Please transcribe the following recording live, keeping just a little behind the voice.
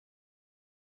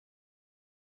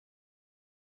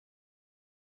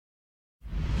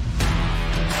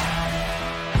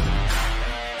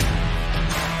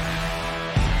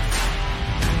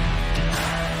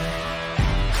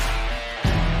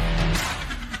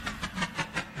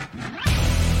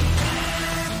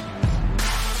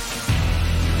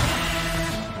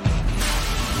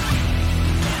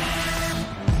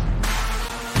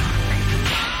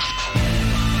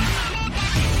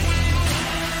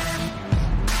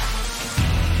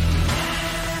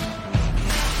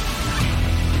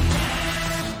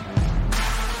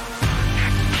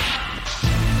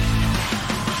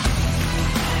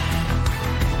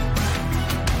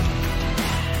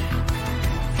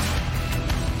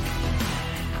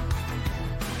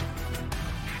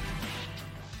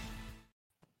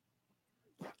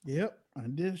Yep, I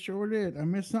did. Sure did. I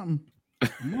missed something.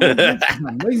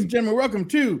 Ladies and gentlemen, welcome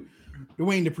to the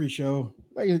Wayne Dupree Show.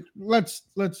 Let's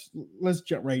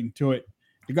jump right into it.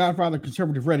 The Godfather of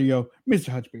Conservative Radio, Mr.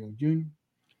 Hutch Bailey Jr.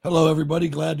 Hello, everybody.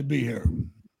 Glad to be here.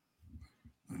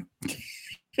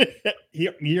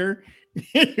 Here,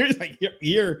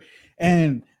 here,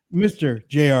 and Mr.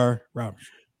 J.R. Roberts.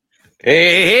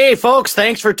 Hey, folks,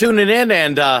 thanks for tuning in,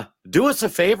 and do us a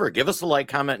favor. Give us a like,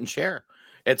 comment, and share.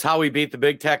 It's how we beat the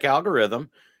big tech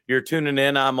algorithm. You're tuning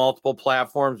in on multiple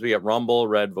platforms. We have Rumble,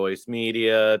 Red Voice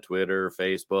Media, Twitter,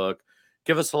 Facebook.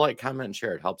 Give us a like, comment, and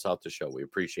share. It helps out the show. We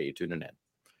appreciate you tuning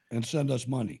in. And send us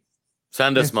money.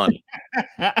 Send us money.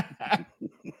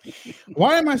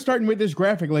 Why am I starting with this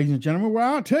graphic, ladies and gentlemen?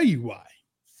 Well, I'll tell you why.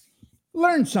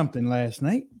 Learned something last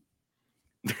night.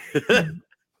 This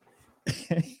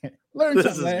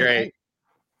is great. Night,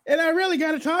 and I really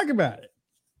got to talk about it.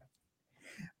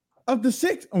 Of the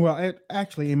six, well,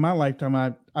 actually, in my lifetime,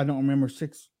 I don't remember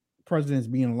six presidents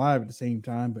being alive at the same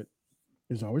time, but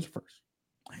there's always a first.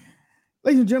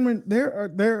 Ladies and gentlemen, there are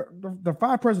the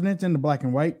five presidents in the black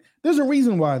and white. There's a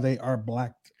reason why they are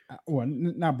blacked, well,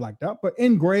 not blacked out, but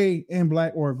in gray and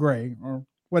black or gray or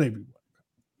whatever you want.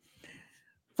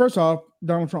 First off,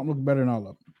 Donald Trump looks better than all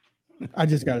of them. I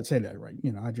just got to say that, right?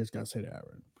 I just got to say that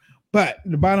right. But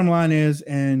the bottom line is,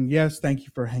 and yes, thank you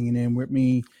for hanging in with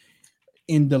me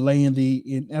in delaying the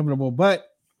inevitable, but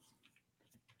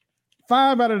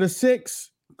 5 out of the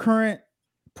 6 current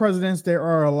presidents that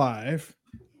are alive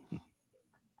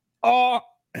all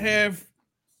have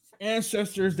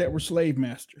ancestors that were slave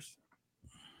masters.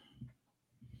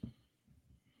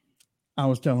 I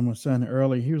was telling my son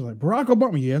earlier, he was like, Barack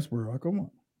Obama. Yes, Barack Obama.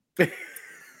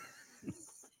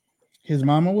 His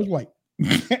mama was white.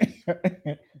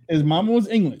 His mama was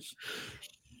English.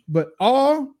 But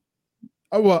and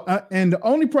the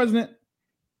only president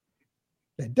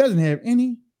that doesn't have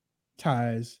any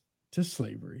ties to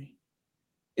slavery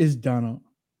is Donald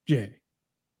J.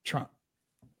 Trump.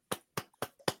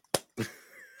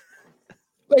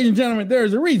 Ladies and gentlemen,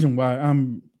 there's a reason why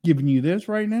I'm giving you this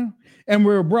right now. And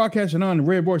we're broadcasting on the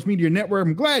Red Voice Media Network.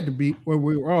 I'm glad to be, well,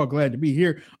 we're all glad to be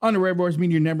here on the Red Voice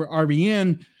Media Network,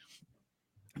 RVN,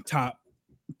 top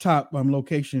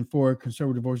location for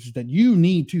conservative voices that you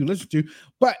need to listen to.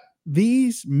 But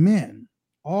these men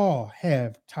all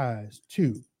have ties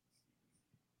to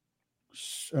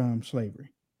slavery.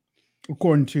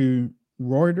 According to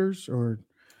Reuters, or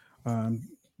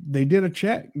they did a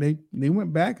check. They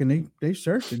went back and they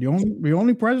searched it. The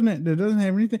only president that doesn't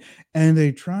have anything, and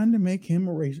they're trying to make him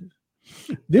a racist.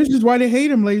 This is why they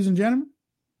hate him, ladies and gentlemen.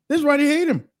 This is why they hate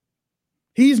him.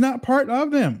 He's not part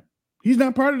of them. He's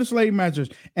not part of the slave masters.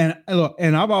 And look,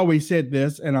 and I've always said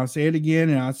this, and I'll say it again,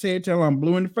 and I'll say it till I'm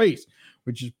blue in the face,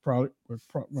 which is probably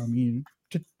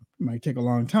might take a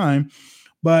long time,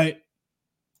 but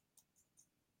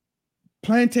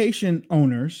plantation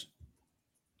owners.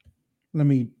 Let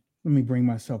me bring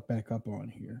myself back up on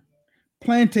here.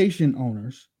 Plantation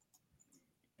owners,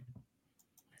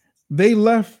 they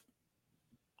left,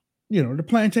 the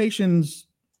plantations,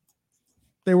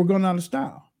 they were going out of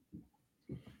style.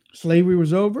 Slavery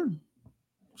was over.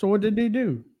 So what did they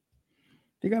do?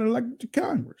 They got elected to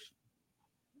Congress.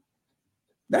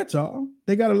 That's all.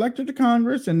 They got elected to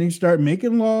Congress and they start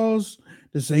making laws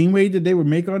the same way that they would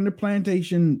make on the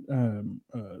plantation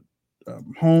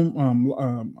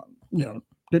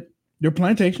their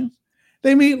plantations.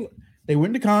 They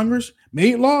went to Congress,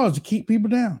 made laws to keep people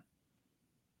down.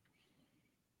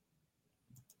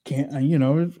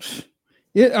 It's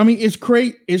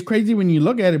crazy when you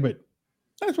look at it, but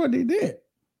that's what they did.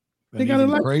 They got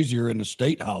elected. Crazier in the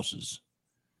state houses,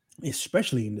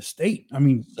 especially in the state. I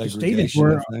mean, the state is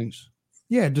where things.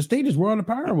 Yeah, the state is where all the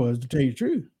power was, to tell you the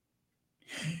truth.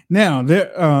 Now,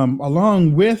 there,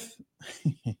 along with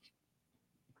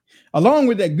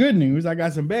that good news, I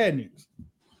got some bad news.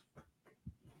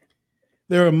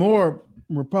 There are more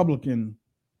Republican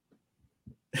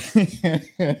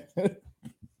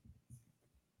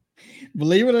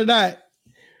believe it or not,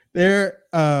 there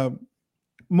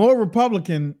more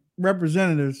Republican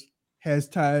representatives has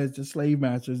ties to slave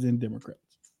masters than Democrats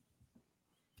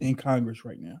in Congress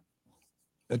right now.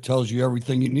 That tells you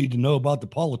everything you need to know about the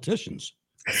politicians.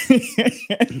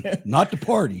 Not the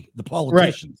party, the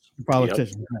politicians. Right. The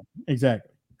politicians, yep. Right.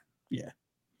 Exactly. Yeah.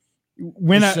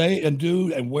 When I say and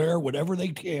do and wear whatever they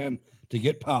can to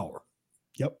get power.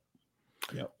 Yep.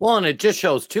 Well, and it just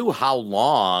shows too how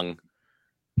long,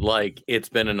 it's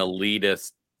been an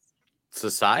elitist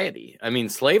society. I mean,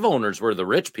 slave owners were the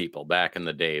rich people back in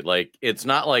the day. It's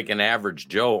not like an average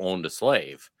Joe owned a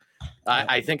slave.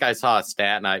 I think I saw a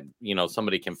stat, and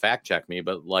somebody can fact check me,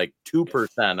 but like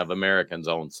 2% of Americans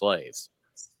own slaves.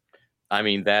 I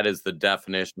mean, that is the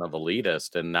definition of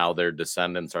elitist, and now their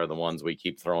descendants are the ones we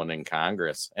keep throwing in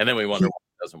Congress, and then we wonder why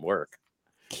it doesn't work.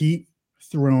 Keep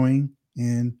throwing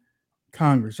in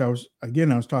Congress. I was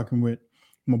talking with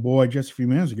my boy just a few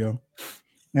minutes ago,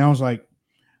 and I was like,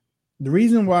 the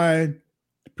reason why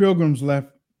the Pilgrims left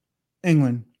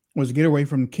England was to get away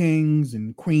from kings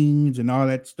and queens and all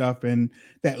that stuff and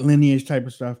that lineage type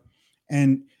of stuff.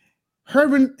 And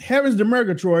heavens to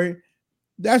Murgatroyd,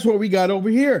 that's what we got over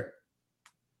here.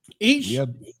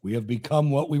 We have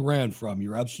become what we ran from.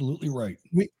 You're absolutely right.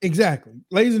 Exactly.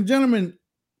 Ladies and gentlemen,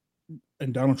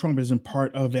 and Donald Trump isn't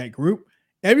part of that group.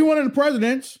 Every one of the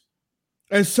presidents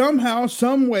is somehow,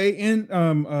 some way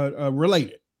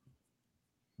related.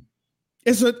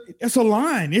 It's a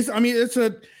line. A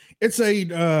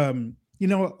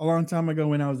long time ago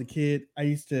when I was a kid, I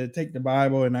used to take the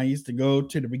Bible and I used to go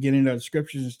to the beginning of the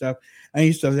scriptures and stuff. I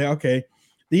used to say, okay,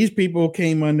 these people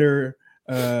came under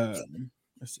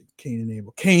Cain and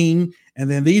Abel, Cain, and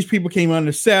then these people came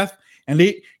under Seth, and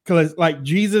because like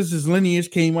Jesus'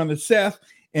 lineage came under Seth,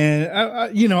 and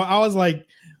I was like,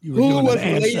 who was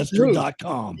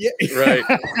Ancestry.com? Yeah. Right.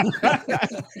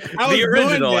 The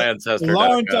original Ancestor. A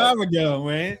long time ago,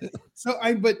 man.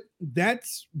 But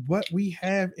that's what we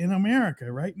have in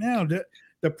America right now.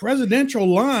 The presidential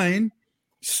line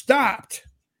stopped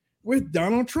with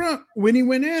Donald Trump when he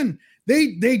went in.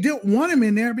 They didn't want him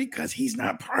in there because he's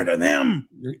not part of them.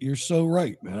 You're so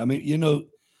right, man. I mean,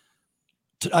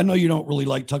 I know you don't really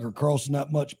like Tucker Carlson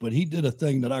that much, but he did a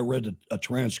thing that I read a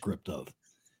transcript of,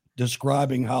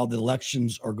 describing how the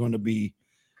elections are going to be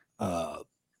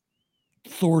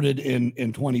thwarted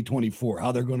in 2024,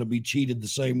 how they're going to be cheated the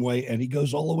same way. And he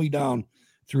goes all the way down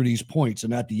through these points.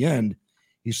 And at the end,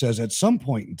 he says, at some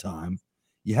point in time,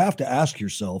 you have to ask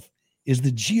yourself, is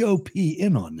the GOP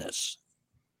in on this?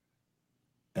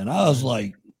 And I was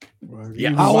like,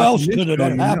 how else could it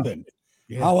have happened?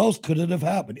 Yeah. How else could it have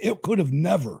happened? It could have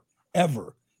never,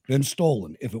 ever been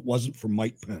stolen if it wasn't for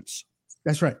Mike Pence.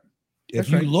 That's right. If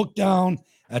you look down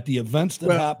at the events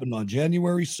that happened on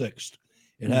January 6th,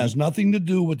 it has nothing to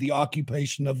do with the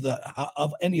occupation of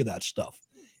any of that stuff.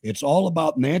 It's all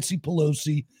about Nancy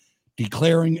Pelosi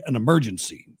declaring an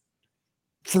emergency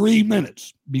 3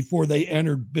 minutes before they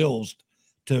entered bills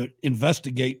to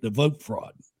investigate the vote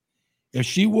fraud. If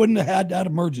she wouldn't have had that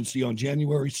emergency on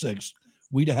January 6th,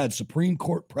 we'd have had Supreme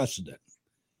Court precedent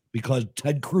because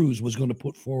Ted Cruz was going to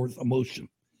put forward a motion.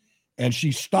 And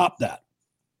she stopped that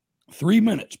 3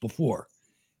 minutes before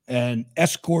and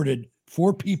escorted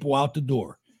 4 people out the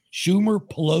door: Schumer,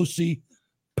 Pelosi,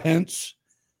 Pence,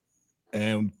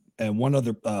 and one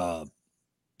other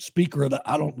speaker of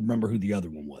I don't remember who the other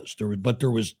one was.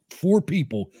 There was 4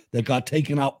 people that got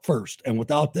taken out first, and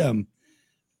without them,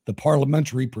 the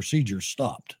parliamentary procedure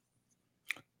stopped.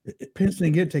 Pence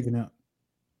didn't get taken out.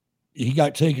 He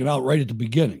got taken out right at the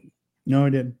beginning. No,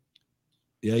 he didn't.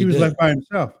 Yeah, he was left by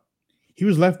himself. He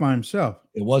was left by himself.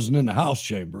 It wasn't in the House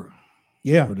chamber.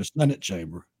 Yeah. Or the Senate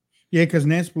chamber. Yeah, because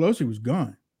Nancy Pelosi was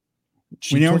gone.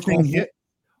 When everything hit.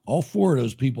 All 4 of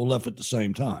those people left at the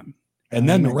same time. And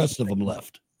then the rest of them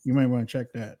left. You might want to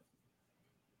check that.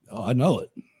 Oh, I know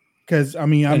it. Because I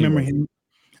remember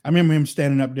him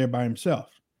standing up there by himself.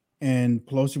 And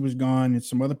Pelosi was gone and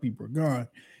some other people were gone.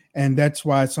 And that's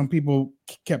why some people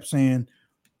kept saying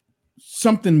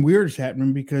something weird is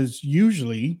happening, because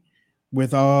usually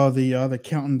with all the other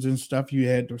accountants and stuff, you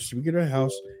had the Speaker of the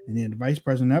House and then the Vice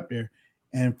President up there.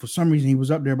 And for some reason, he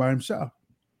was up there by himself.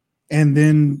 And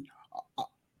then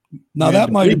now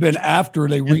that might have been after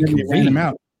they reconvened him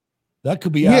out. That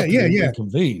could be after they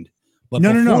reconvened. But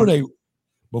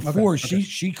before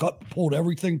she pulled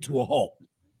everything to a halt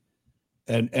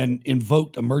and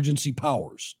invoked emergency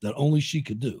powers that only she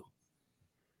could do.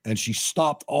 And she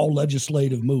stopped all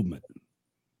legislative movement.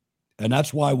 And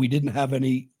that's why we didn't have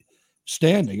any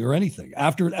standing or anything.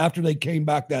 After they came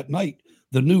back that night,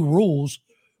 the new rules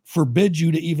forbid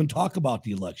you to even talk about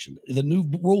the election. The new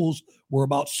rules were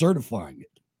about certifying it.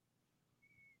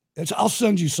 I'll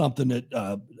send you something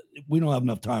that we don't have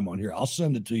enough time on here. I'll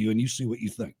send it to you and you see what you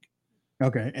think.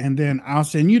 Okay. And then I'll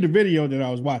send you the video that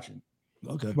I was watching.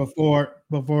 Okay. Before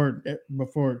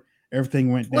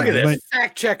everything went down. Look at this.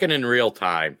 Fact checking in real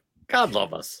time. God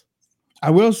love us.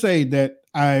 I will say that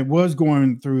I was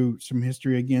going through some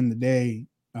history again today,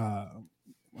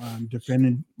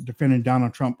 defending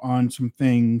Donald Trump on some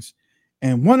things.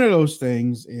 And one of those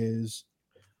things is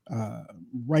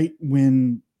right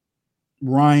when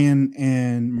Ryan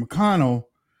and McConnell,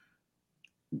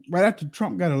 right after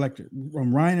Trump got elected,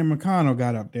 when Ryan and McConnell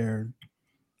got up there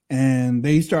and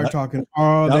they start talking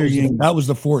all their that was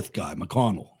the fourth guy,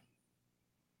 McConnell.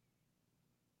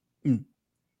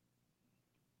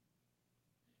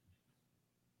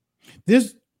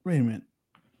 Wait a minute.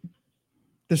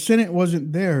 The Senate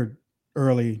wasn't there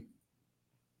early.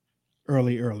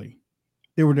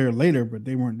 They were there later, but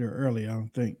they weren't there early, I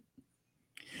don't think.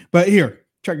 But here,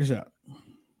 check this out.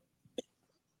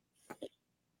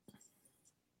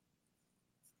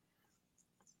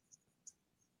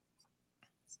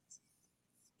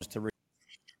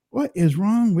 What is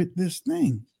wrong with this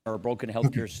thing? Our broken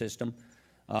healthcare system.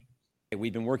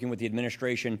 We've been working with the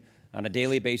administration on a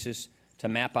daily basis to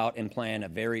map out and plan a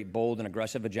very bold and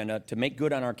aggressive agenda to make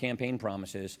good on our campaign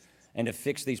promises and to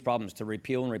fix these problems, to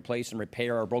repeal and replace and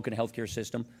repair our broken healthcare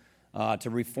system, to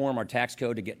reform our tax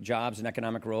code to get jobs and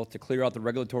economic growth, to clear out the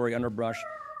regulatory underbrush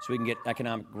so we can get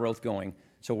economic growth going.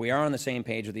 So we are on the same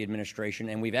page with the administration,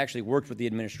 and we've actually worked with the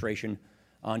administration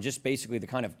on just basically the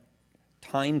kind of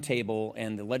timetable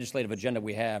and the legislative agenda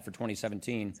we have for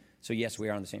 2017. So yes, we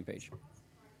are on the same page.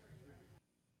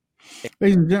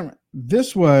 Ladies and gentlemen,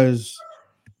 this was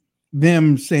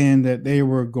them saying that they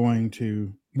were going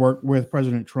to work with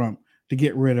President Trump to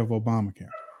get rid of Obamacare.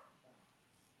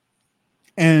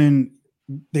 And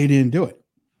they didn't do it.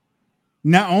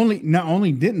 Not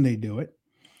only didn't they do it,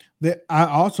 that I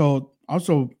also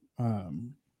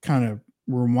kind of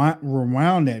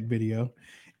rewound that video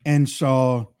and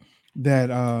saw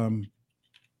that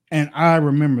and I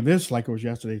remember this like it was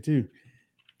yesterday too,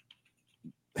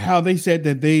 how they said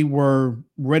that they were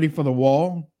ready for the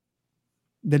wall,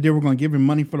 that they were going to give him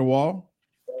money for the wall.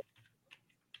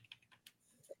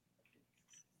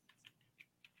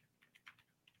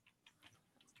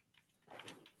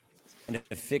 And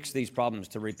to fix these problems,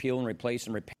 to repeal and replace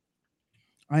and repair.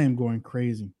 I am going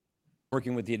crazy.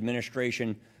 Working with the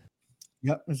administration.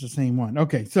 Yep, it's the same one.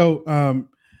 Okay, so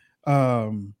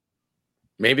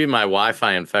maybe my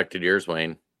Wi-Fi infected yours,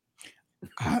 Wayne.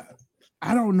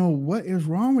 I don't know what is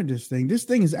wrong with this thing. This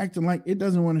thing is acting like it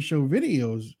doesn't want to show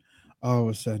videos all of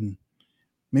a sudden.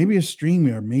 Maybe a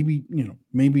streamer, maybe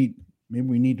we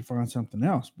need to find something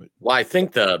else. But well, I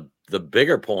think the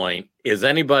bigger point is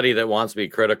anybody that wants to be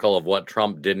critical of what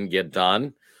Trump didn't get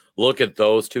done, look at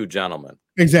those two gentlemen.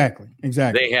 Exactly.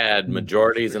 They had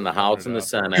majorities in the House and the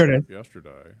Senate.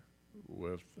 Yesterday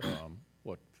with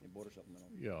what?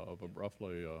 Yeah, of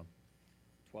roughly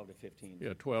 12 to 15.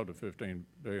 Yeah, $12 to $15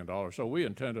 billion. So we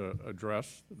intend to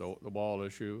address the wall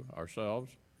issue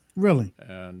ourselves. Really?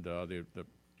 And the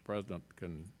president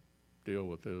can deal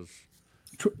with his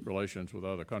relations with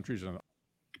other countries. And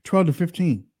 12 to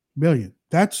 15 billion.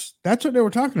 That's what they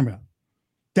were talking about.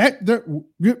 That's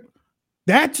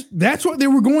what they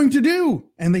were going to do,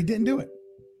 and they didn't do it.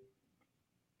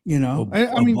 I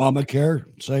mean, Obamacare,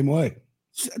 same way.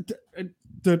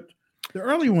 The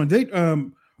early one,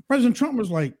 President Trump was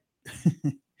like,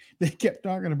 they kept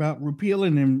talking about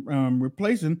repealing and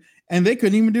replacing, and they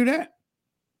couldn't even do that.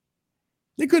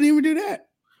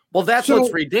 Well, that's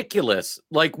what's ridiculous.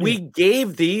 Like, we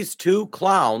gave these two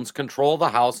clowns control of the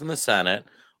House and the Senate.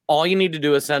 All you need to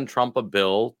do is send Trump a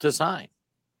bill to sign.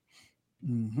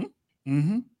 Mm-hmm.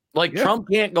 Mm-hmm. Like, Trump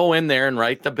can't go in there and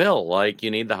write the bill. Like, you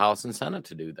need the House and Senate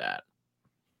to do that.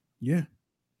 Yeah.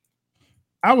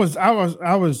 I'm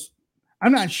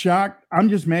not shocked. I'm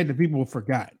just mad that people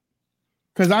forgot.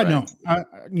 Because I don't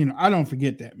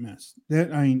forget that mess.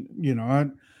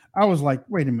 I was like,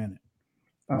 wait a minute.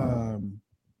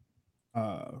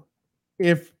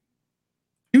 If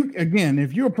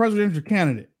you're a presidential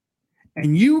candidate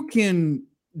and you can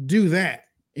do that,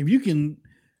 if you can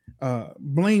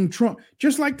blame Trump,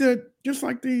 just like the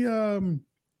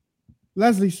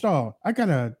Leslie Stahl. I got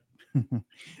a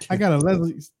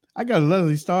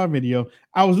Leslie Stahl video.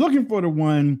 I was looking for the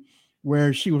one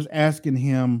where she was asking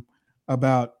him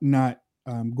about not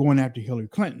going after Hillary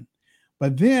Clinton,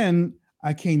 but then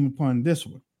I came upon this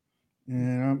one,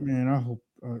 and I hope.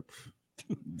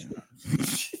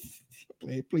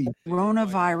 Please.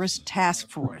 Coronavirus Task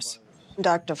Force.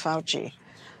 Dr. Fauci,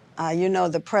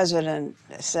 the president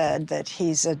said that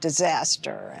he's a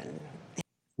disaster. And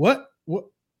What?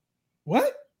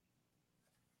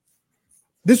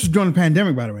 This was during the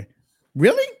pandemic, by the way.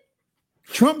 Really?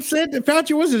 Trump said that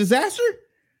Fauci was a disaster?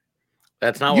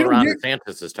 That's not what Ron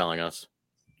DeSantis is telling us.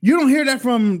 You don't hear that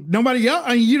from nobody else.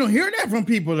 I mean, you don't hear that from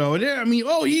people, though.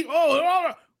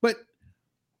 But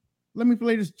let me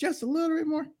play this just a little bit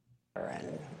more.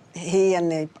 And he and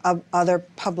the other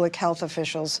public health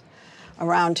officials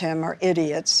around him are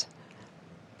idiots.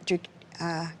 Do you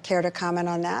care to comment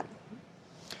on that?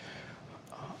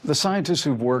 The scientists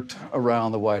who've worked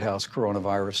around the White House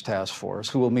Coronavirus Task Force,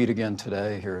 who will meet again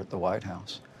today here at the White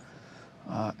House,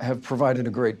 have provided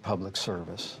a great public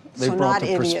service. They So brought not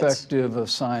the idiots. perspective of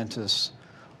scientists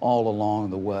all along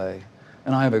the way.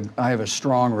 And I have a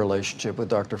strong relationship with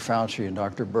Dr. Fauci and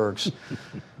Dr. Birx.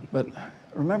 But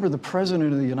remember, the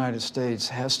President of the United States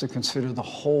has to consider the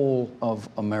whole of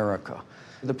America.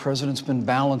 The President's been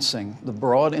balancing the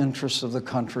broad interests of the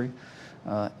country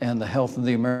and the health of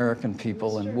the American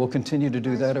people, and we'll continue to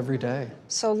do that every day.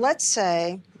 So let's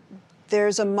say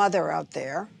there's a mother out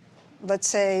there, let's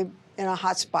say in a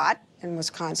hot spot in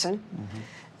Wisconsin,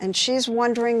 and she's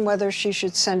wondering whether she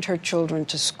should send her children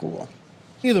to school.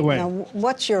 Either way, Now,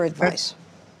 what's your advice?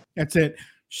 that's it.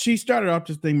 She started off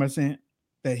this thing by saying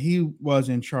that he was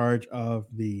in charge of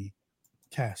the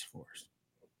task force.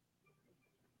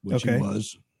 Which Okay. he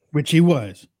was. Which he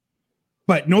was.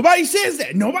 But nobody says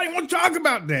that. Nobody wants to talk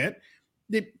about that.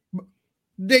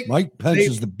 Mike Pence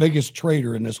is the biggest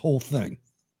traitor in this whole thing.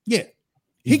 Yeah.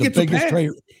 He's He the gets a biggest pass.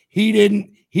 traitor. He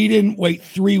didn't wait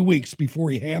 3 weeks before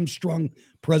he hamstrung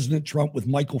President Trump with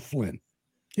Michael Flynn.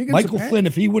 He gets a Michael pass. Flynn,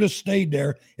 if he would have stayed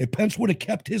there, if Pence would have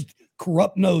kept his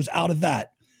corrupt nose out of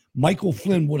that, Michael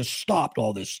Flynn would have stopped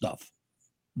all this stuff.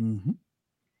 Mhm.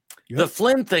 The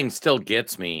Flynn thing still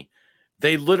gets me.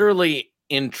 They literally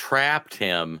entrapped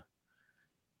him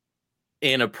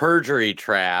in a perjury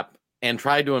trap and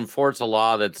tried to enforce a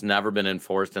law that's never been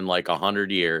enforced in like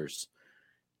 100 years.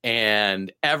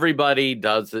 And everybody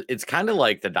does it. It's kind of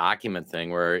like the document thing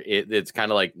where it's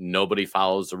kind of like nobody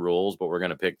follows the rules, but we're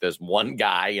going to pick this one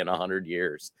guy in 100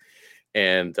 years.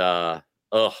 And, but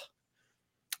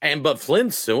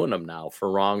Flynn's suing him now for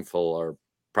wrongful or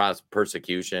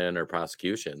persecution or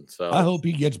prosecution. So I hope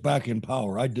he gets back in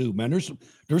power. I do, man.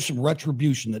 There's some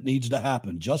retribution that needs to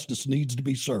happen. Justice needs to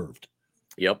be served.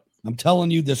 Yep. I'm telling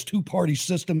you, this two-party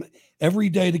system, every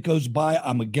day that goes by,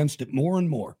 I'm against it more and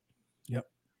more. Yep.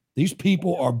 These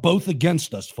people are both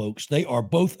against us, folks. They are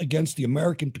both against the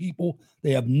American people.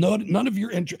 They have none of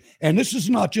your interest. And this is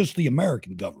not just the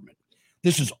American government.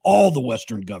 This is all the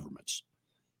Western governments.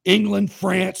 England,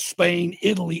 France, Spain,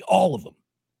 Italy, all of them.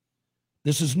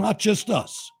 This is not just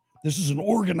us. This is an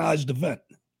organized event.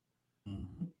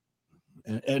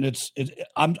 And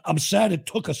I'm sad it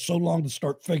took us so long to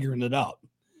start figuring it out.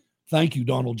 Thank you,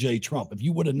 Donald J. Trump. If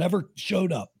you would have never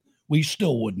showed up, we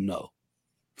still wouldn't know.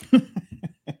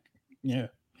 Yeah,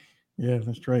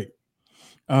 that's right.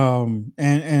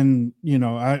 And you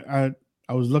know, I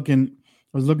was looking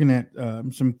at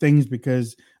some things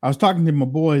because I was talking to my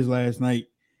boys last night,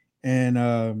 and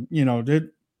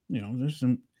there's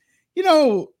some,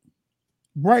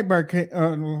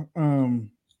 Breitbart.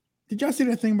 Did y'all see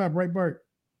that thing about Breitbart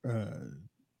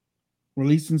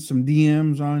releasing some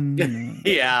DMs on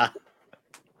yeah,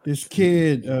 this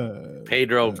kid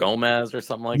Pedro Gomez or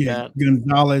something like that?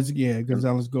 Gonzalez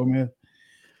Gomez.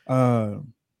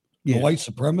 The white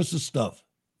supremacist stuff.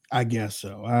 I guess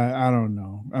so. I don't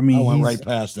know. I mean, I went right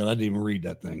past that. I didn't even read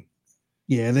that thing.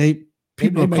 Yeah,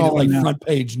 People are made it calling like out, front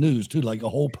page news too, like a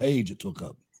whole page it took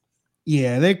up.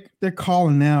 Yeah, they're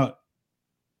calling out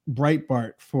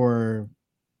Breitbart for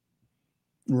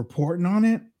reporting on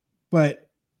it, but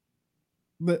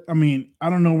I mean, I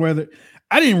don't know whether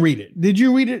I didn't read it. Did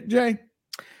you read it, Jay?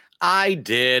 I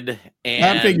did,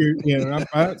 and I figured. Yeah.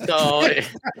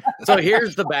 So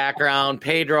here's the background.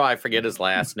 Pedro, I forget his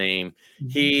last name.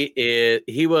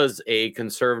 He was a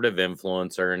conservative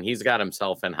influencer, and he's got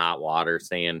himself in hot water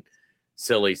saying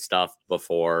silly stuff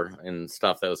before and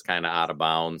stuff that was kind of out of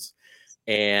bounds.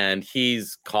 And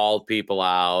he's called people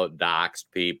out, doxed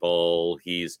people.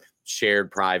 He's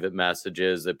shared private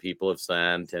messages that people have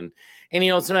sent. And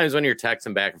sometimes when you're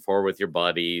texting back and forth with your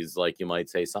buddies, like you might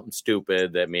say something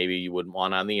stupid that maybe you wouldn't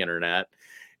want on the internet.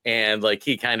 And like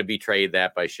he kind of betrayed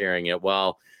that by sharing it.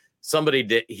 Well,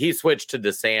 he switched to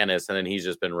DeSantis, and then he's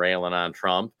just been railing on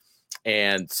Trump.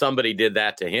 And somebody did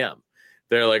that to him.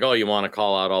 They're like, oh, you want to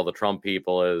call out all the Trump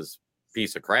people as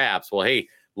piece of craps? Well, hey,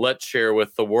 let's share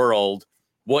with the world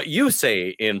what you say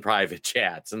in private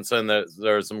chats. And so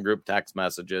there were some group text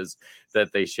messages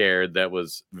that they shared that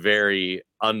was very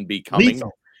unbecoming.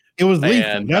 Lethal. It was lethal.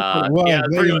 And, That's what it was. yeah,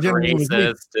 Ladies and it gentlemen, was it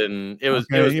was racist, and it was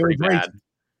Okay, pretty bad. racist.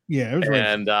 Yeah, it was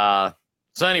racist. And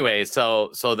so anyway,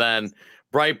 so then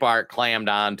Breitbart clammed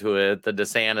onto it. The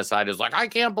DeSantis side is like, I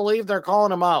can't believe they're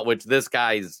calling him out, which this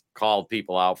guy's called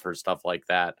people out for stuff like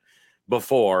that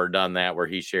before, done that where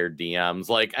he shared DMs.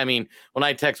 Like, I mean, when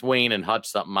I text Wayne and Hutch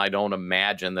something, I don't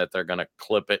imagine that they're going to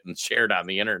clip it and share it on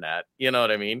the internet. You know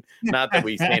what I mean? Not that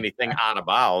we say anything out of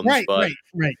bounds, but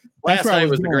right. Last night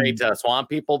was a great Swamp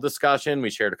People discussion. We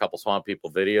shared a couple Swamp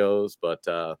People videos, but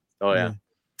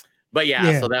But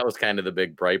yeah, so that was kind of the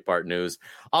big Breitbart news.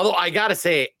 Although I got to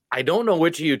say, I don't know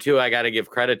which of you two I got to give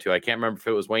credit to. I can't remember if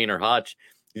it was Wayne or Hutch.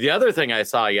 The other thing I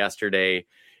saw yesterday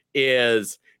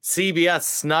is CBS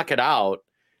snuck it out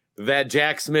that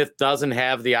Jack Smith doesn't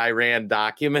have the Iran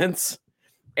documents,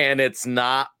 and it's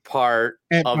not part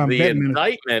of the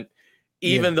indictment,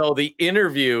 even though the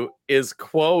interview is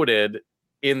quoted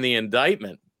in the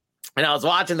indictment. And I was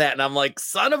watching that, and I'm like,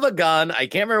 son of a gun. I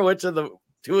can't remember which of the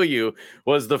two of you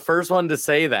was the first one to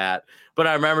say that, but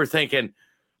I remember thinking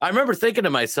to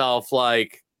myself,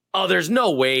 like, oh, there's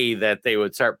no way that they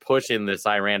would start pushing this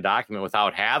Iran document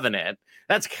without having it.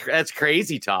 That's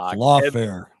crazy talk.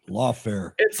 Lawfare.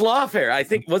 It's lawfare. I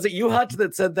think, was it you, Hutch,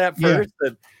 that said that first?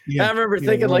 Yeah. I remember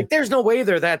thinking, like, there's no way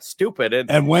they're that stupid.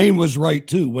 And Wayne was right,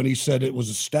 too, when he said it was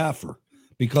a staffer,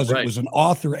 because it was an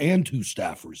author and two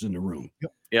staffers in the room.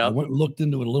 Yeah. I went and looked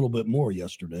into it a little bit more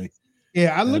yesterday.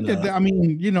 Yeah, I looked at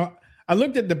I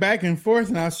looked at the back and forth,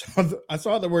 and I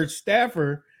saw the word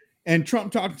staffer and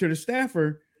Trump talking to the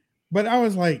staffer, but I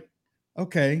was like,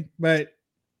 okay, but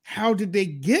how did they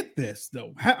get this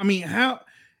though? How?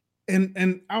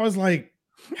 And I was like,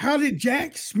 how did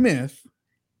Jack Smith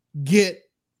get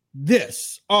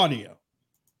this audio?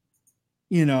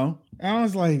 And I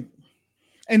was like,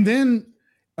 and then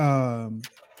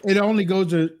it only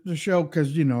goes to show,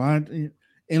 because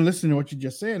and listen to what you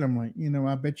just said, I'm like,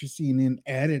 I bet you CNN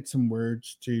added some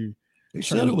words to. They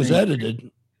said it was edited.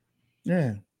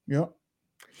 Yeah. Yep.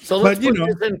 So let's put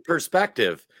this in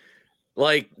perspective.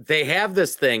 Like, they have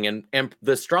this thing, and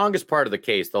the strongest part of the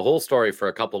case, the whole story for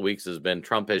a couple of weeks has been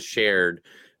Trump has shared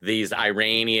these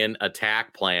Iranian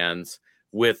attack plans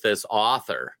with this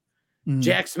author. Mm-hmm.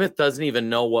 Jack Smith doesn't even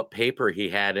know what paper he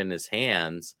had in his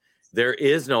hands. There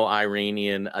is no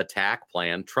Iranian attack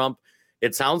plan. Trump,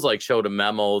 it sounds like, showed a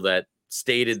memo that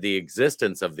stated the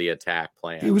existence of the attack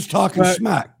plan. He was talking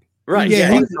smack. Right.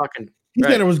 Yeah, he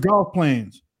said it was golf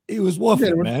plans. He was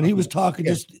woofing, man. He was talking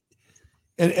just,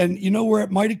 and you know where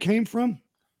it might have came from?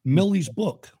 Milley's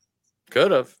book.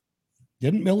 Could have.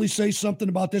 Didn't Milley say something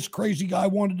about this crazy guy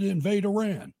wanted to invade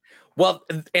Iran? Well,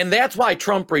 and that's why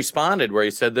Trump responded where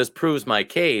he said, this proves my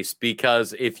case,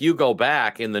 because if you go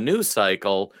back in the news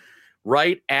cycle,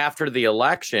 right after the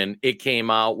election, it came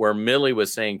out where Milley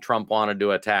was saying Trump wanted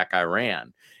to attack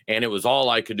Iran. And it was all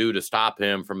I could do to stop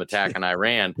him from attacking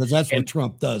Iran. Because that's what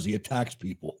Trump does. He attacks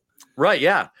people. Right,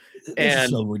 yeah.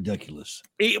 It's so ridiculous.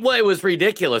 It was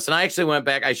ridiculous. And I actually went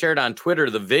back. I shared on Twitter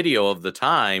the video of the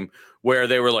time where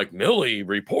they were like, Milley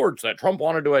reports that Trump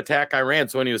wanted to attack Iran.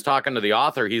 So when he was talking to the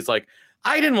author, he's like,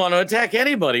 I didn't want to attack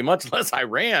anybody, much less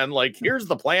Iran. Like, here's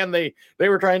the plan they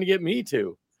were trying to get me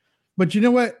to. But you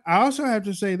know what? I also have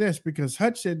to say this, because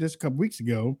Hutch said this a couple weeks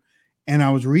ago, and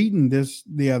I was reading this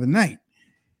the other night.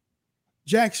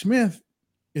 Jack Smith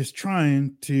is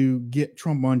trying to get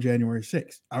Trump on January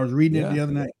 6th. I was reading it the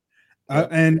other night.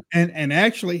 And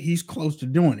actually, he's close to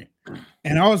doing it.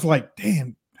 And I was like,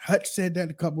 damn, Hutch said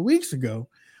that a couple weeks ago.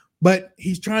 But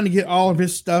he's trying to get all of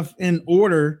his stuff in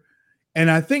order. And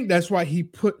I think that's why he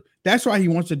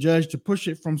wants the judge to push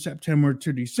it from September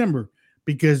to December,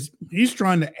 because he's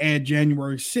trying to add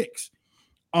January 6th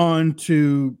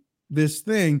onto this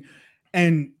thing.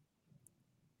 And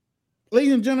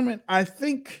ladies and gentlemen, I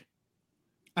think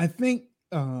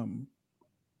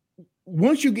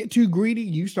once you get too greedy,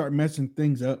 you start messing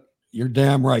things up. You're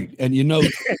damn right. And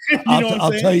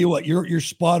I'll tell you what, you're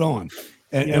spot on.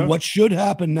 And what should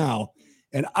happen now,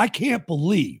 and I can't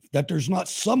believe that there's not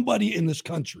somebody in this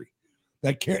country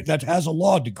that has a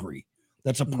law degree,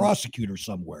 that's a prosecutor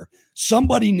somewhere.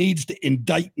 Somebody needs to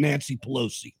indict Nancy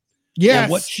Pelosi. Yes.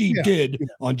 For what she did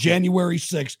on January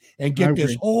 6th and get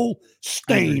this whole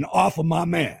stain off of my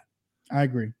man. I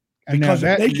agree. Because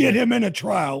if they get him in a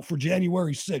trial for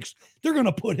January 6th, they're going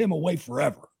to put him away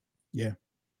forever. Yeah.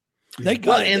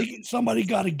 Somebody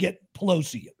got to get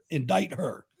Pelosi, indict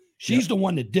her. She's the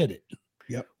one that did it.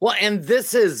 Yep. Well, and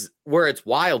this is where it's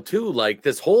wild too. Like,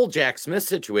 this whole Jack Smith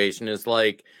situation is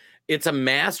like, it's a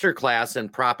masterclass in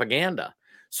propaganda.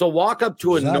 So walk up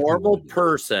to a normal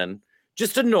person,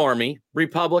 just a normie,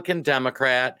 Republican,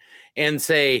 Democrat, and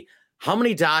say, how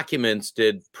many classified documents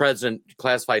did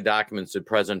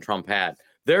President Trump had?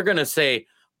 They're going to say,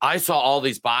 I saw all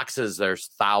these boxes. There's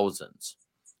thousands.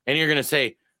 And you're going to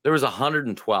say, there was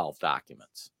 112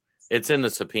 documents. It's in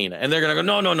the subpoena. And they're going to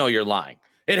go, no, you're lying.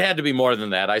 It had to be more than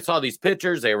that. I saw these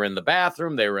pictures. They were in the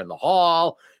bathroom. They were in the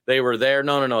hall. They were there.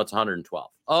 No, it's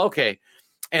 112. Okay.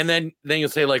 And then you'll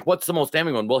say, like, what's the most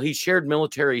damning one? Well, he shared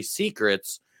military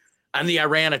secrets on the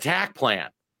Iran attack plan.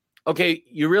 Okay,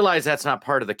 you realize that's not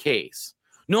part of the case.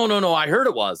 No, I heard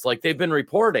it was. Like, they've been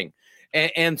reporting.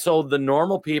 And so the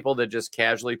normal people that just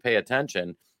casually pay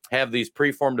attention, have these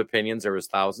preformed opinions. There was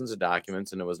thousands of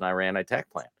documents, and it was an Iran attack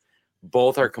plan.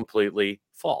 Both are completely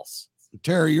false.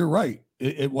 Terry, you're right.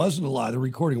 It wasn't a lie. The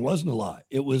recording wasn't a lie.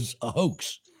 It was a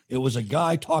hoax. It was a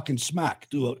guy talking smack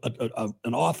to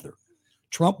an author.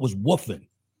 Trump was woofing.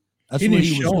 That's what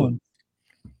he was doing.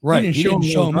 Right. He didn't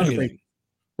show him anything.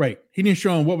 Right. He didn't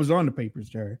show him what was on the papers,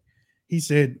 Terry. He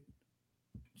said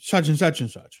such and such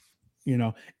and such,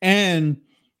 and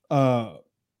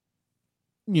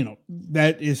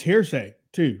that is hearsay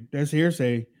too. That's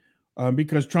hearsay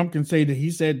because Trump can say that he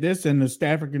said this and the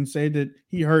staffer can say that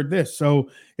he heard this. So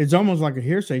it's almost like a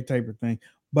hearsay type of thing.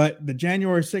 But the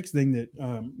January 6th thing that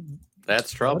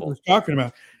that's trouble. I was talking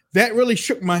about, that really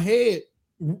shook my head.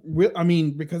 I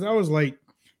mean, because I was like,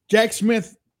 Jack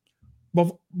Smith,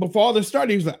 before this started,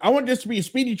 he was like, I want this to be a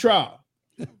speedy trial.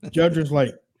 Judge was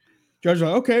like,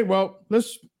 okay, well,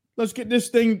 let's get this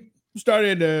thing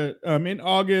started in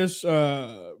August.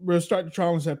 We'll start the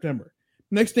trial in September.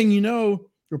 Next thing you know,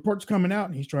 reports coming out,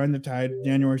 and he's trying to tie it to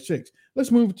January 6th.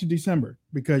 Let's move it to December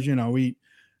because we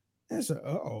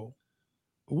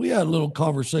had a little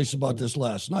conversation about this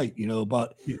last night.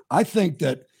 I think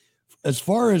that as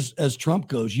far as Trump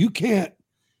goes, you can't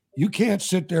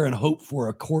sit there and hope for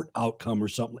a court outcome or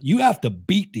something. You have to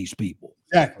beat these people.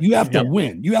 Exactly. You have to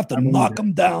win. You have to knock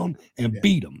them down and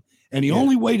beat them. And the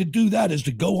only way to do that is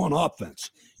to go on offense.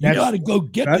 You got to go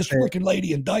get this freaking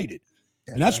lady indicted.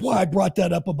 And that's why I brought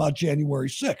that up about January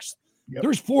 6th. Yep.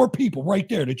 There's 4 people right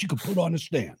there that you could put on the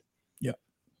stand. Yep.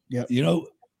 Yep.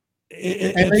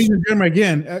 And ladies and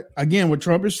gentlemen, again, what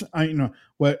Trump is,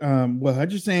 what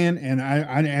Hutch is saying, and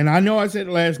I know I said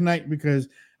it last night because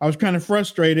I was kind of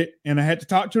frustrated and I had to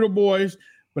talk to the boys,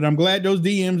 but I'm glad those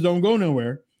DMs don't go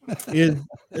nowhere. Is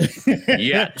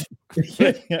yet.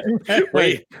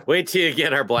 Wait till you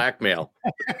get our blackmail.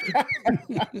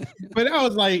 But I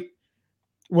was like,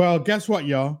 well, guess what,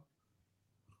 y'all?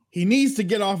 He needs to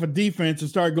get off of defense and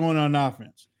start going on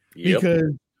offense. Yep.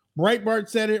 Because Breitbart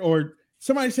said it, or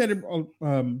somebody said it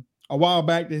a while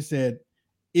back. They said,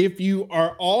 if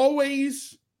you're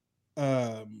always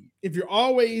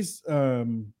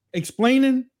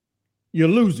explaining, you're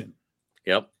losing.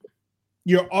 Yep.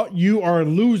 You are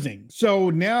losing. So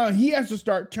now he has to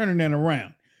start turning that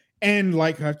around. And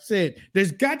like I said,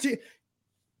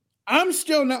 I'm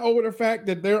still not over the fact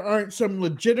that there aren't some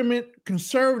legitimate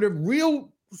conservative,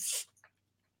 real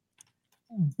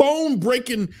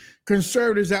bone-breaking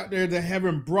conservatives out there that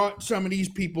haven't brought some of these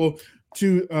people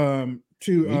to the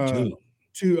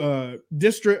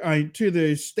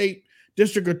state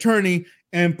district attorney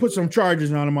and put some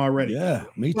charges on them already. Yeah,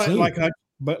 me too. Like I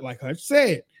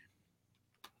said,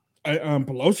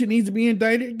 Pelosi needs to be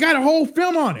indicted. Got a whole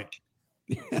film on it.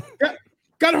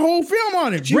 got a whole film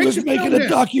on it. She was making a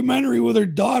documentary with her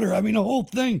daughter. I mean, the whole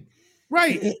thing.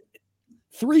 Right.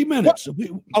 3 minutes.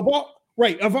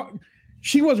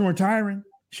 She wasn't retiring.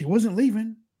 She wasn't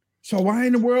leaving. So why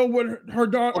in the world would her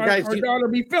daughter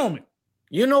be filming?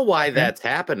 You know why that's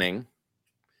happening.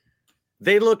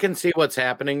 They look and see what's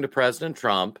happening to President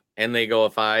Trump, and they go,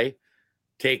 if I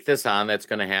take this on, that's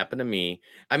going to happen to me.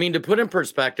 I mean, to put in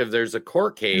perspective, there's a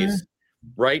court case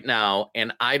right now,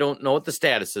 and I don't know what the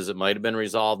status is. It might have been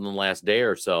resolved in the last day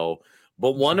or so,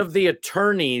 but one of the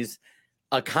attorneys,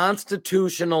 a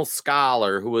constitutional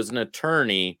scholar who was an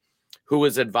attorney who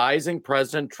was advising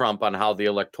President Trump on how the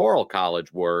Electoral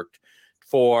College worked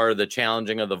for the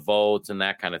challenging of the votes and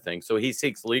that kind of thing. So he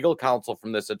seeks legal counsel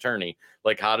from this attorney.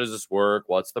 Like, how does this work?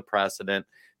 What's the precedent?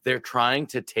 They're trying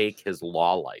to take his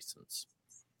law license.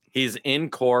 He's in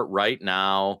court right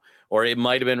now, or it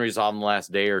might have been resolved in the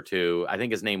last day or two. I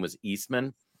think his name was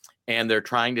Eastman. And they're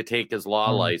trying to take his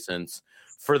law license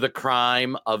for the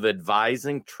crime of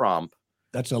advising Trump.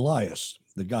 That's Elias,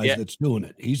 the guy that's doing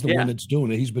it. He's the one that's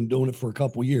doing it. He's been doing it for a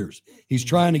couple of years. He's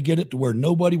trying to get it to where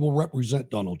nobody will represent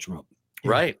Donald Trump.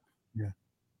 Right.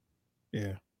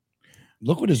 Yeah.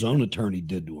 Look what his own attorney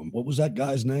did to him. What was that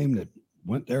guy's name that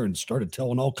went there and started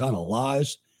telling all kind of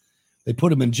lies? They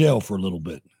put him in jail for a little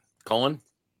bit. Cohen?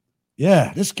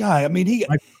 Yeah, this guy. I mean,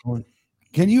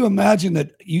 can you imagine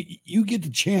that you get the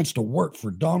chance to work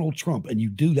for Donald Trump and you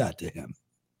do that to him?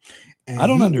 And I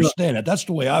don't understand it. That's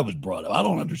the way I was brought up. I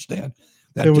don't understand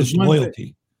that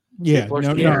disloyalty.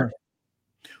 No.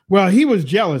 Well, he was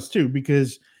jealous too,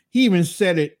 because he even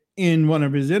said it in one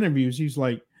of his interviews. He's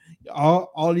like,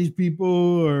 all these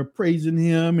people are praising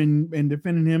him and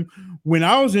defending him. When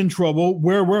I was in trouble,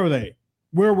 where were they?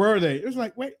 It was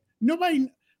like, wait,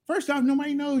 first off,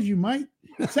 nobody knows you, Mike.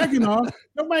 Second off,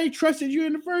 nobody trusted you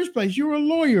in the first place. You were a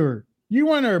lawyer. You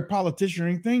weren't a politician or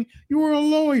anything. You were a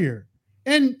lawyer.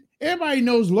 And everybody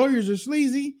knows lawyers are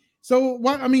sleazy. So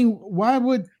why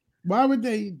would Why would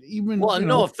they even? Well,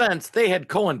 no offense, they had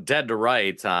Cohen dead to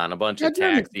rights on a bunch of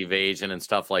tax evasion and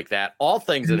stuff like that. All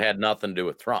things that had nothing to do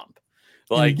with Trump.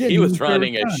 Like he was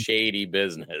running a shady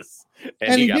business,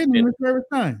 and he didn't miss every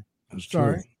time. That's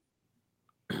sorry.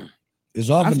 True. Is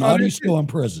Avenatti still in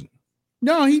prison?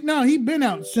 No, he been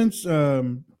out since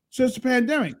the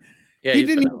pandemic. Yeah, he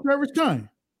didn't even serve his time.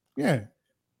 Yeah,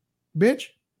 bitch.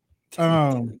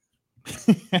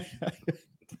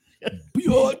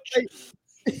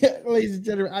 Ladies and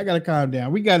gentlemen, I gotta calm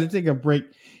down. We gotta take a break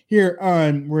here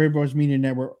on Red Voice Media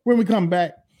Network. When we come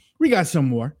back, we got some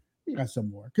more. Because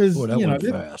that went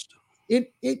fast.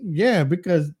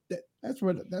 Because that's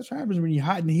what happens when you're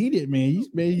hot and heated, man.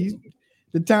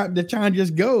 The time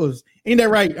just goes. Ain't that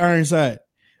right, Ironside?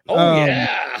 Oh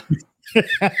yeah.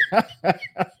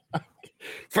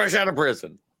 Fresh out of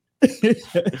prison.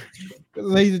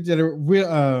 Ladies and gentlemen, we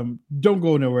don't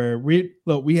go nowhere. We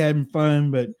having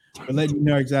fun, but we're letting you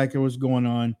know exactly what's going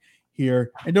on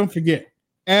here. And don't forget,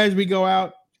 as we go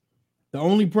out, the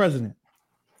only president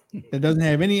that doesn't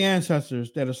have any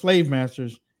ancestors that are slave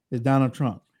masters is Donald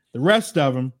Trump. The rest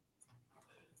of them,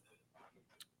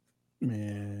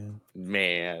 man.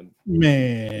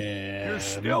 You're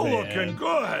still looking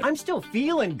good. I'm still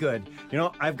feeling good.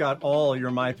 I've got all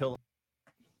your MyPillow.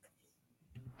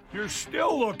 You're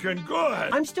still looking good.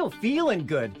 I'm still feeling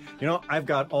good. I've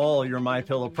got all your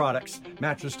MyPillow products.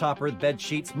 Mattress topper, bed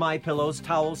sheets, MyPillows,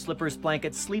 towels, slippers,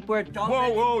 blankets, sleepwear.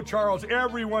 Whoa, Charles.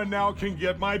 Everyone now can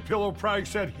get MyPillow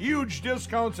products at huge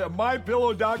discounts at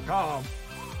MyPillow.com.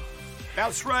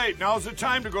 That's right. Now's the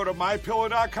time to go to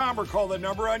MyPillow.com or call the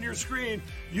number on your screen.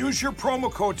 Use your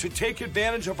promo code to take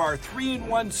advantage of our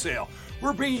 3-in-1 sale.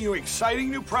 We're bringing you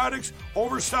exciting new products,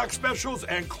 overstock specials,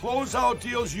 and closeout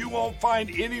deals you won't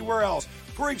find anywhere else.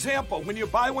 For example, when you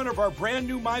buy one of our brand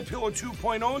new MyPillow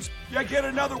 2.0s, you get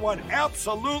another one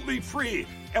absolutely free.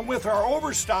 And with our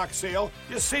overstock sale,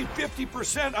 you save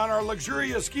 50% on our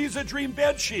luxurious Giza Dream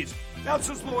bed sheets. That's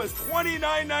as low as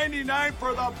 $29.99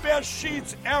 for the best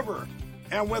sheets ever.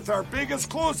 And with our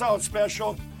biggest closeout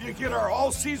special, you get our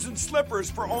all-season slippers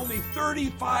for only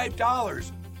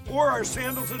 $35. Or our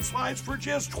sandals and slides for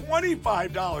just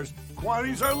 $25.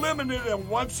 Quantities are limited, and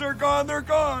once they're gone, they're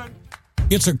gone.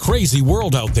 It's a crazy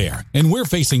world out there, and we're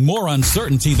facing more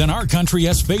uncertainty than our country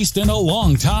has faced in a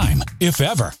long time, if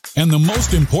ever. And the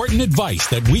most important advice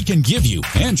that we can give you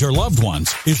and your loved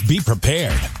ones is be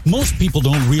prepared. Most people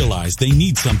don't realize they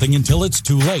need something until it's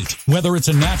too late. Whether it's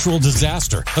a natural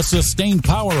disaster, a sustained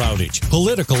power outage,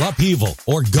 political upheaval,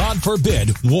 or God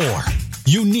forbid, war.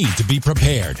 You need to be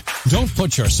prepared. Don't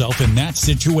put yourself in that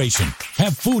situation.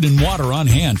 Have food and water on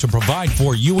hand to provide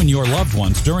for you and your loved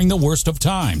ones during the worst of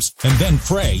times. And then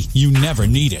pray you never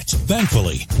need it.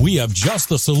 Thankfully, we have just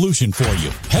the solution for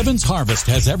you. Heaven's Harvest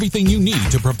has everything you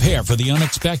need to prepare for the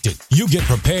unexpected. You get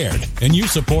prepared, and you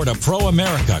support a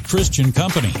pro-America Christian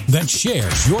company that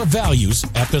shares your values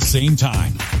at the same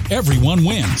time. Everyone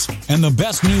wins. And the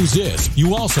best news is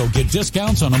you also get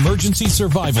discounts on emergency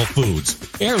survival foods,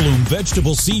 heirloom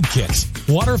vegetable seed kits,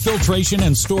 water filtration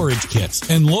and storage kits,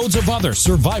 and loads of other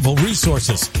survival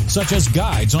resources, such as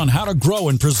guides on how to grow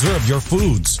and preserve your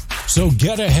foods. So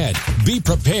get ahead, be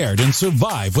prepared, and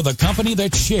survive with a company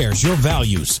that shares your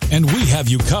values. And we have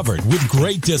you covered with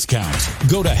great discounts.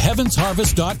 Go to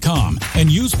heavensharvest.com and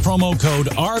use promo code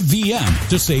RVM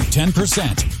to save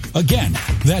 10%. Again,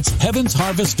 that's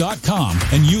heavensharvest.com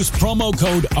and use promo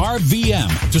code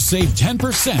RVM to save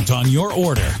 10% on your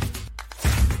order.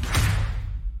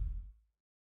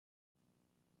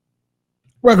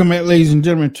 Welcome back, ladies and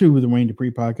gentlemen, to the Wayne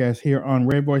Dupree podcast here on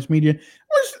Red Voice Media.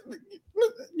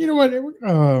 You know what?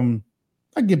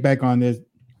 I get back on this.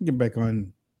 Get back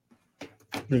on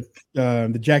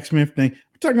the Jack Smith thing.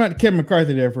 We're talking about Kevin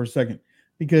McCarthy there for a second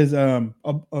because a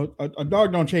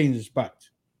dog don't change his spots.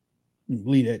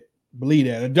 Believe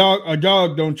that. A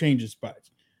dog don't change his spots,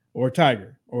 or a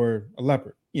tiger, or a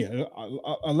leopard. Yeah,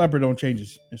 a leopard don't change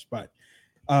his spot.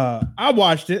 I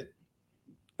watched it.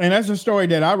 And that's a story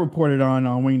that I reported on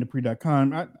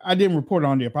WayneDupree.com. I didn't report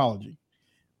on the apology.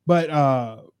 But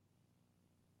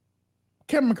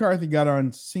Kevin McCarthy got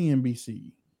on CNBC,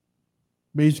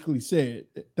 basically said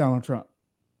that Donald Trump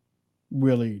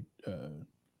really,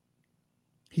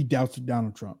 he doubts that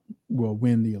Donald Trump will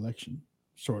win the election.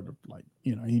 Sort of like,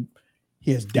 he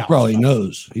has doubts.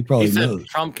 He probably knows.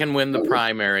 Trump can win the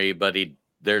primary, but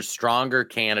there's stronger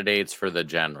candidates for the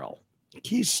general.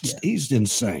 He's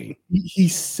insane. He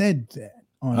said that.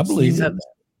 I believe that.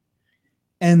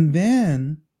 And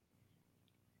then,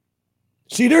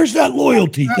 see, there's that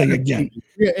loyalty thing again.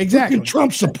 Yeah, exactly.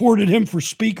 Trump supported him for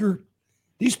speaker.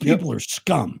 These people are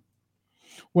scum.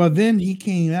 Well, then he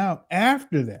came out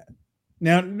after that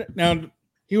Now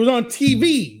he was on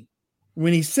TV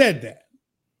when he said that.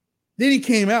 Then he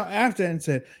came out after and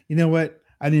said, "You know what?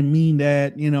 I didn't mean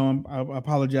that. You know, I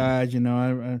apologize. You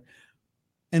know,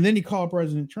 and then he called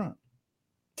President Trump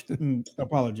and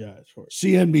apologized for it."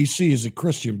 CNBC is a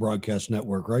Christian broadcast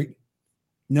network, right?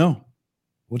 No.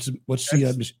 What's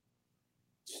CNBC?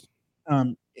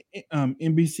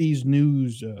 NBC's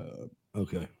news.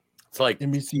 Okay. It's like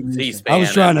NBC. C-SPAN, I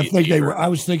was trying to NBC think or- I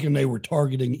was thinking they were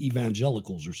targeting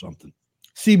evangelicals or something.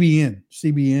 CBN.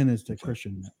 CBN is the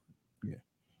Christian network. Yeah.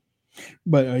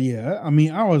 But yeah, I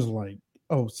mean, I was like,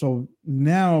 oh, so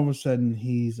now all of a sudden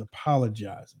he's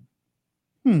apologizing.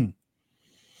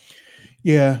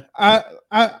 Yeah, I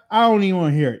don't even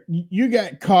want to hear it. You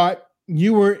got caught.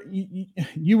 You were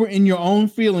in your own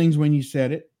feelings when you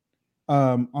said it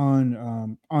on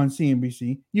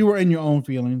CNBC. You were in your own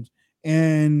feelings,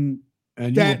 and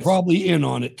you were probably in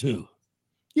on it too.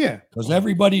 Yeah, because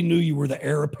everybody knew you were the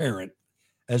heir apparent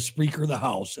as Speaker of the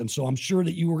House, and so I'm sure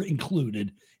that you were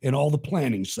included in all the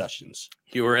planning sessions.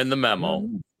 You were in the memo.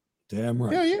 Damn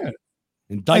right. Yeah.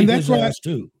 Indict his ass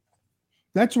too.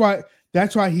 That's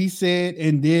why he said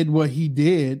and did what he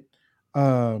did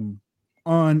on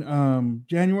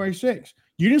January 6th.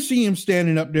 You didn't see him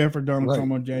standing up there for Donald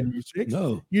Trump on January 6th.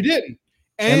 No, you didn't.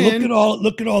 And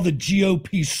look at all the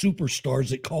GOP superstars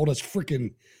that called us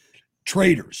freaking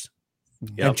traitors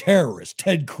and terrorists.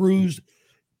 Ted Cruz,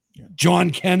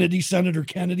 John Kennedy, Senator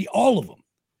Kennedy, all of them.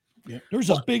 Yep. There's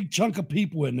a big chunk of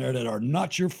people in there that are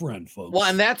not your friend, folks. Well,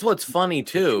 and that's what's funny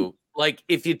too. Like,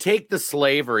 if you take the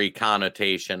slavery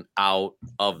connotation out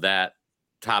of that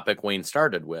topic Wayne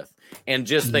started with, and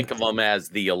just think of them as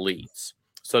the elites.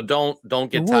 So don't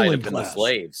get tied up in the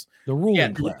slaves. The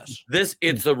ruling class.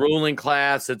 It's the ruling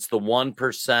class. It's the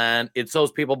 1%. It's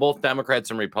those people both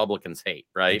Democrats and Republicans hate,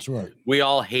 right? That's right. We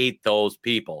all hate those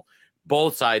people.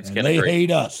 Both sides can they agree.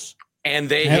 hate us. And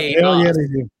they hate us. Yeah, they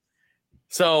do.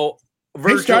 So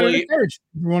virtually,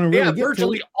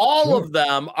 virtually all of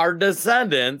them are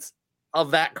descendants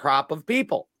of that crop of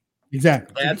people.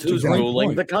 Exactly. That's who's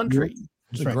ruling the country.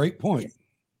 It's a great point.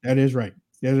 That is right.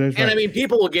 And I mean,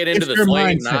 people will get into the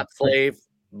slave, not slave,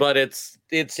 but it's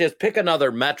just pick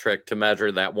another metric to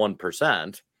measure that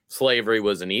 1%. Slavery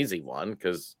was an easy one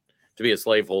because to be a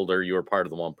slaveholder, you were part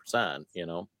of the 1%, you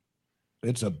know.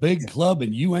 It's a big club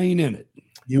and you ain't in it.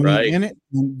 You ain't in it.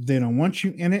 They don't want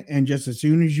you in it. And just as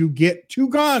soon as you get to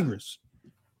Congress,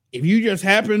 if you just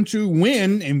happen to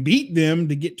win and beat them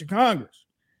to get to Congress,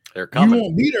 they're coming. You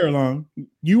won't be there long.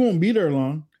 You won't be there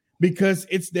long because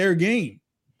it's their game.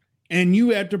 And you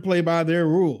have to play by their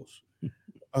rules.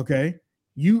 Okay.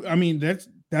 I mean, that's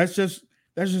just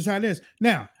how it is.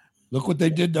 Now, look what they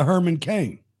did to Herman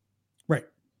Cain. Right.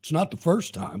 It's not the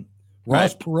first time.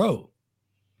 Ross Perot.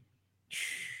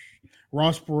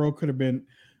 Ross Perot could have been,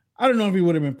 I don't know if he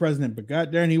would have been president, but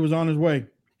goddamn, he was on his way.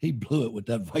 He blew it with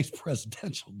that vice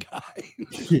presidential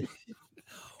guy.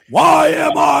 Why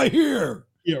am I here?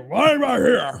 Yeah, why am I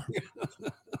here?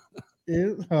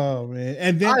 Oh man!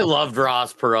 And then I loved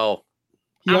Ross Perot.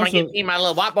 I'm gonna get me my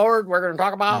little whiteboard. We're gonna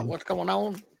talk about what's going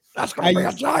on. That's gonna be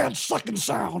a giant sucking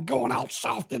sound going out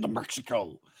south into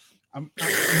Mexico.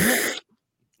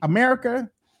 America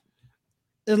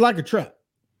is like a truck.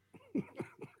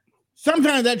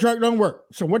 Sometimes that truck don't work.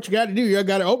 So what you got to do, you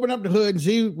got to open up the hood and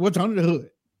see what's under the hood,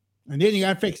 and then you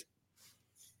got to fix it.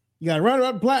 You got to run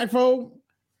up the platform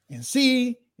and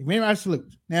see. Maybe I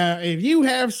salute. Now, if you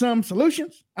have some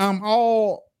solutions, I'm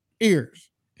all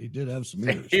ears. He did have some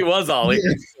ears. He was all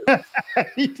ears.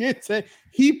 He did say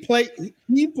he played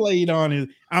on his.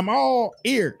 I'm all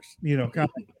ears. You know, kind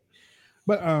of.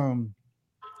 But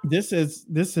this was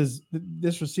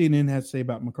CNN has to say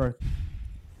about McCarthy.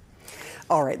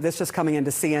 All right, this is coming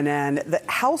into CNN. The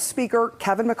House Speaker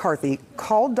Kevin McCarthy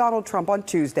called Donald Trump on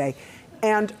Tuesday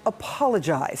and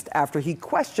apologized after he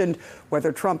questioned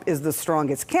whether Trump is the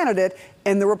strongest candidate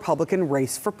in the Republican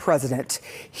race for president.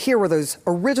 Here were those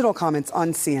original comments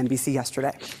on CNBC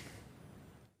yesterday.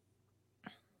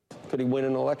 Could he win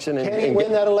an election? Can he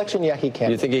win that election? Yeah, he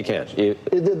can. You think he can?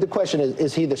 The question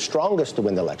is he the strongest to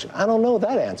win the election? I don't know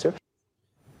that answer.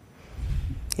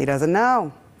 He doesn't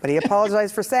know, but he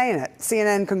apologized for saying it.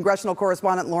 CNN congressional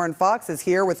correspondent Lauren Fox is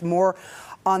here with more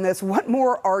on this. What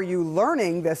more are you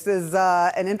learning? This is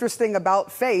an interesting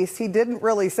about face. He didn't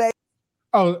really say.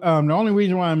 Oh, the only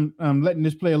reason why I'm letting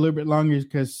this play a little bit longer is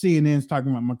because CNN's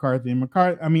talking about McCarthy. And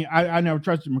McCarthy, I mean, I never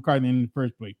trusted McCarthy in the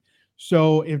first place.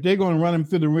 So if they're going to run him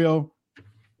through the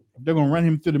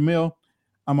mill,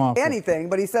 I'm off. Anything,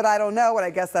 but he said, I don't know. And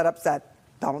I guess that upset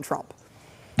Donald Trump.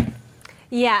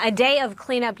 Yeah, a day of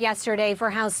cleanup yesterday for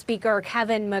House Speaker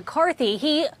Kevin McCarthy.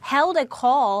 He held a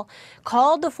called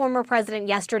the former president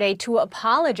yesterday to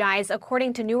apologize,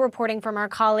 according to new reporting from our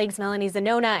colleagues Melanie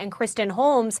Zanona and Kristen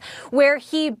Holmes, where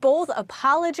he both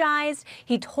apologized,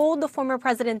 he told the former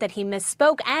president that he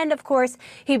misspoke, and of course,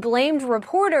 he blamed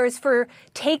reporters for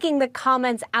taking the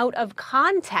comments out of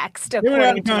context,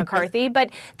 according to McCarthy. But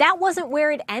that wasn't where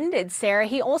it ended, Sarah.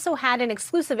 He also had an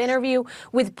exclusive interview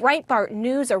with Breitbart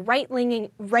News, a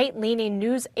right-leaning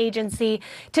news agency,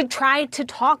 to try to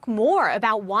talk more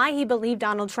about why he believed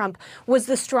Donald Trump was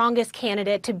the strongest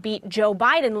candidate to beat Joe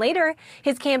Biden. Later,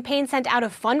 his campaign sent out a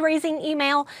fundraising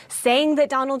email saying that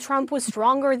Donald Trump was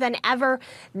stronger than ever.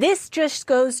 This just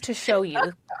goes to show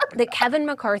you that Kevin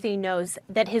McCarthy knows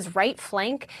that his right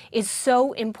flank is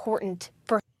so important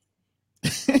for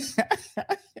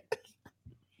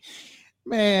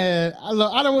Man,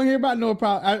 I don't want to hear about no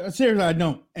problem. Seriously, I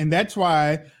don't. And that's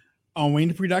why on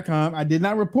WayneTheFree.com, I did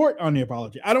not report on the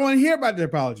apology. I don't want to hear about the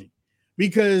apology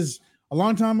because a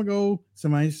long time ago,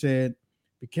 somebody said,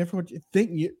 be careful what you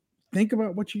think. Think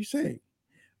about what you say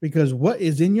because what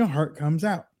is in your heart comes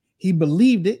out. He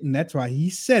believed it, and that's why he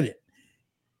said it.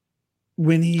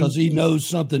 Because he knows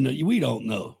something that we don't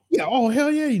know. Yeah. Oh,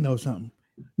 hell yeah, he knows something.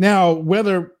 Now,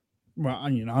 whether, well,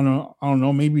 you know, I don't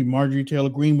know. Maybe Marjorie Taylor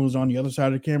Greene was on the other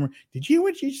side of the camera. Did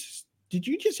you just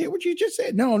hear what you just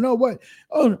said? No, what?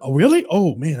 Oh, really?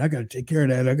 Oh man, I got to take care of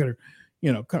that. I got to,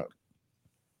 you know, kind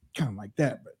of like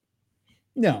that. But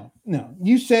no,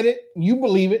 you said it. You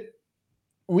believe it.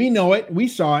 We know it. We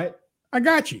saw it. I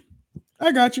got you.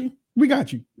 We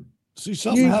got you. See,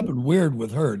 something happened weird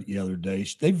with her the other day.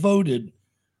 They voted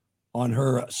on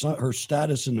her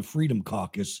status in the Freedom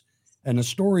Caucus, and the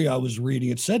story I was reading,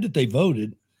 it said that they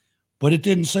voted, but it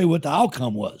didn't say what the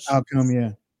outcome was.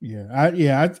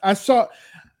 Yeah. I saw.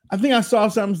 I think I saw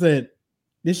something that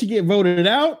did she get voted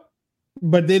out,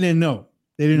 but they didn't know.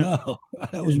 They didn't know.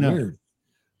 That was weird.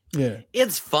 Yeah,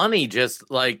 it's funny.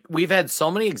 Just like we've had so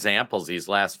many examples these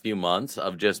last few months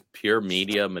of just pure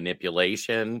media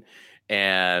manipulation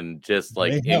and just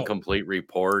like incomplete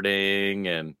reporting,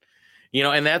 and you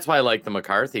know, and that's why I like the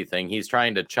McCarthy thing. He's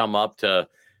trying to chum up to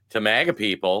MAGA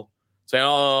people, saying,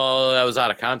 "Oh, that was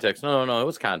out of context." No, it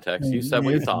was context. You said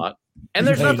what you thought, and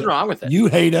there's nothing wrong with it. You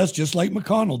hate us just like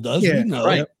McConnell does. Yeah, we know.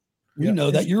 Right. We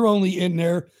know that you're only in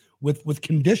there with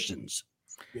conditions.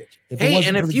 If it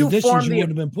wasn't and for if the you conditions, you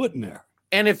wouldn't have been put in there.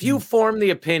 And if you form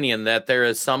the opinion that there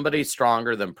is somebody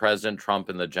stronger than President Trump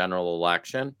in the general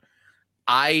election,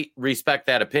 I respect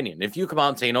that opinion. If you come out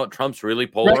and say, you know what, Trump's really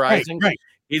polarizing, right.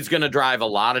 He's going to drive a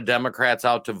lot of Democrats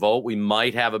out to vote. We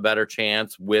might have a better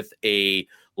chance with a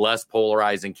less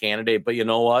polarizing candidate. But you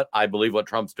know what? I believe what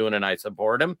Trump's doing and I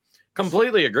support him.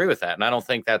 Completely agree with that. And I don't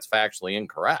think that's factually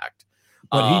incorrect.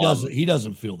 But he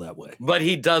doesn't feel that way. But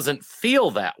he doesn't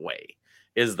feel that way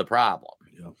is the problem.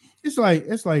 Yeah. It's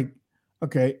like,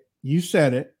 okay, you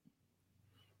said it.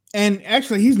 And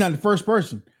actually, he's not the first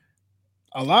person.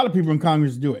 A lot of people in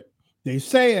Congress do it. They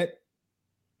say it,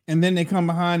 and then they come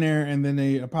behind there, and then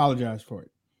they apologize for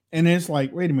it. And it's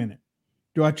like, wait a minute.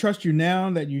 Do I trust you now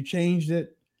that you changed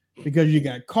it because you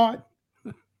got caught?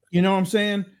 You know what I'm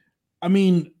saying? I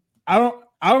mean, I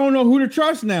don't know who to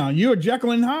trust now. You're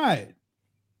Jekyll and Hyde.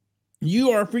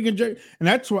 You are freaking Jekyll. And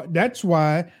that's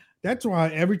why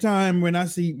every time when I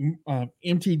see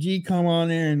MTG come on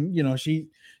there and you know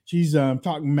she's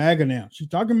talking MAGA now. She's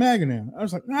talking MAGA now. I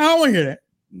was like, no, I don't want to hear that.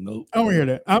 Nope. I don't want to hear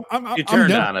that. You turned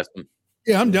done. on us.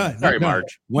 Yeah, I'm done. Sorry, I'm done.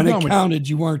 Marge. When it counted,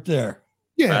 you weren't there.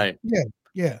 Yeah, Right.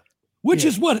 yeah. Which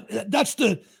is what that's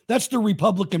the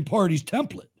Republican Party's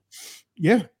template.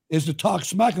 Yeah. Is to talk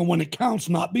smack and when it counts,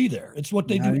 not be there. It's what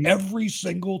they do every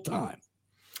single time.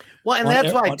 Well, and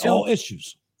that's why too, all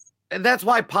issues. And that's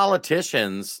why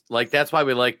politicians that's why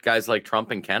we like guys like Trump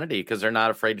and Kennedy, because they're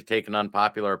not afraid to take an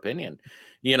unpopular opinion.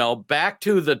 You know, back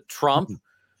to Trump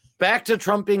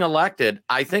being elected,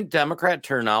 I think Democrat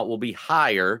turnout will be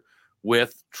higher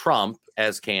with Trump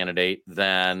as candidate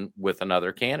than with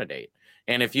another candidate.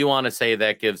 And if you want to say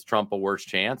that gives Trump a worse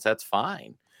chance, that's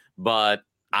fine. But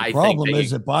the problem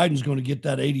is that Biden's going to get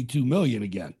that 82 million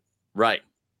again. Right.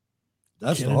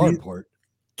 That's the hard part.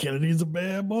 Kennedy's a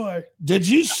bad boy. Did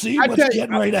you see what's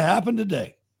getting ready to happen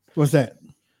today? What's that?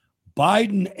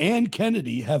 Biden and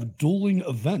Kennedy have dueling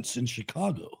events in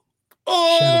Chicago.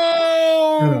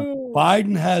 Oh!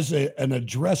 Biden has an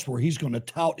address where he's going to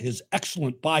tout his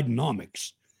excellent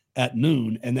Bidenomics at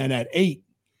noon. And then at 8,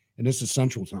 and this is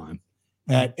Central Time,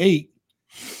 at 8,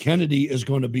 Kennedy is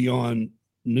going to be on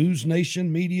News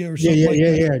Nation Media or something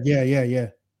Yeah. Yeah.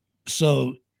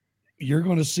 So you're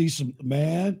going to see some,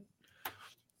 man,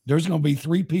 There's going to be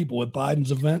 3 people at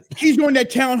Biden's event. He's doing that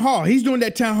town hall. He's doing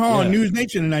that town hall on News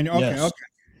Nation tonight. Okay, Yes. okay.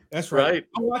 That's right.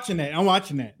 I'm watching that.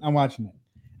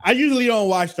 I usually don't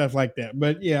watch stuff like that,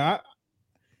 but yeah,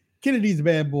 Kennedy's a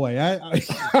bad boy. I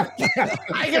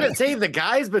gotta say, the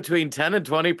guys between 10 and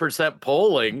 20%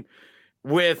 polling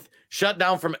with shut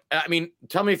down from, I mean,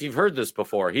 tell me if you've heard this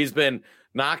before. He's been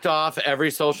knocked off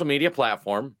every social media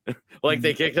platform. Like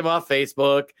they kicked him off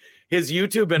Facebook. His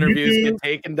YouTube interviews get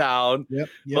taken down.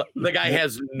 But the guy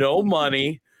has no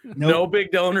money, no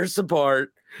big donor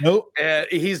support. Nope.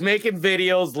 He's making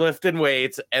videos, lifting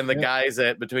weights, and the guy's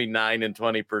at between 9 and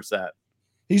 20%.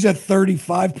 He's at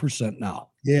 35% now.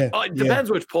 Yeah. It depends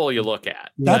which poll you look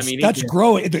at. That's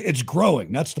growing. It's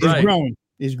growing. That's the growing.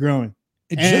 It's growing.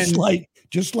 It's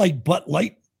just like Butt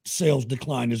Light sales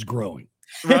decline is growing.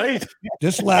 Right.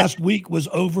 This last week was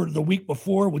over the week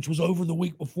before, which was over the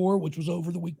week before, which was over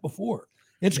the week before.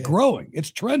 It's growing.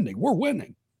 It's trending. We're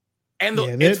winning. And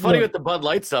it's funny with the Bud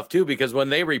Light stuff too, because when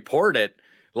they report it,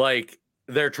 like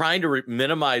they're trying to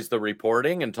minimize the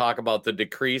reporting and talk about the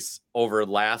decrease over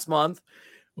last month,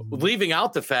 leaving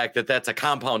out the fact that that's a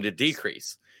compounded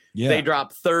decrease. Yeah. They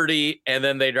dropped 30 and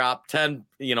then they dropped 10,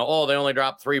 they only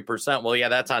dropped 3%. Well, yeah,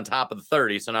 that's on top of the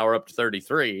 30. So now we're up to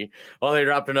 33. Well, they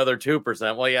dropped another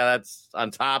 2%. Well, yeah, that's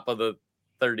on top of the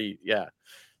 30. Yeah.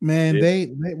 Man,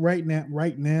 they right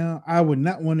now, I would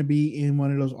not want to be in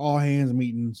one of those all hands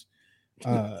meetings.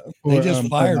 They just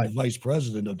fired the vice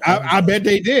president. I bet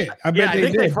they did. I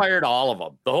think they fired all of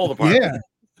them, the whole department.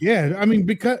 Yeah. I mean,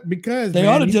 because they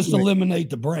ought to just eliminate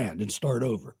the brand and start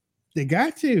over. They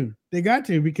got to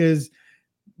because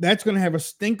that's going to have a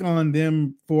stink on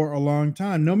them for a long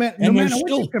time. No matter what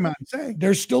you come out and say,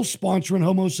 they're still sponsoring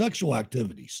homosexual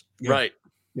activities. Yeah. Right.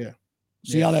 Yeah.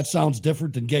 See how that sounds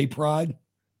different than gay pride?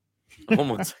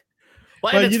 Almost.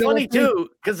 Well, and it's funny too,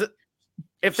 because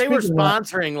if they were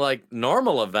sponsoring like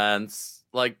normal events,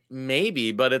 like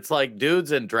maybe, but it's like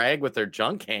dudes in drag with their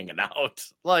junk hanging out,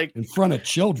 like in front of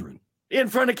children, in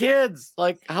front of kids.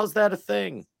 Like, how's that a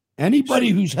thing? Anybody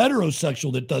who's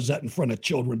heterosexual that does that in front of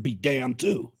children be damned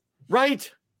too. Right.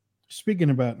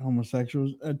 Speaking about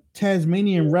homosexuals, a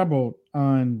Tasmanian rebel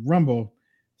on Rumble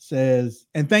says,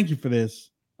 and thank you for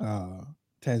this,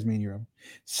 Tasmanian rebel,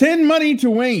 send money to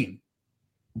Wayne.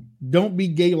 Don't be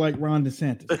gay like Ron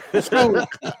DeSantis. So,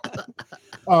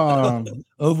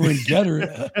 over in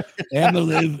Getter,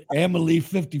 Emily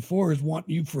 54 is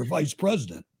wanting you for vice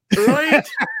president. Right.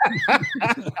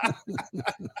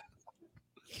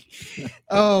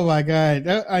 Oh my God!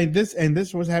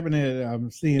 This was happening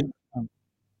at seeing.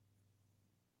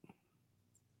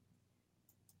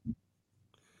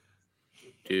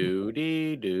 Up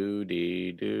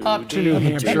to New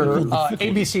Hampshire,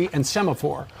 ABC and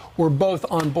Semaphore were both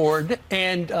on board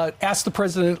and asked the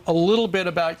president a little bit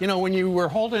about, when you were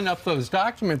holding up those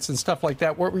documents and stuff like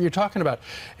that, what were you talking about?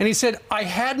 And he said, I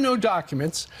had no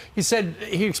documents.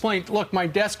 He explained, look, my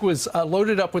desk was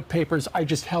loaded up with papers. I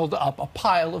just held up a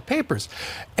pile of papers.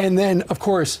 And then, of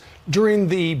course, during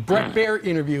the Bret Baier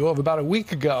interview of about a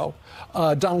week ago,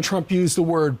 Donald Trump used the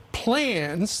word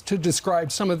plans to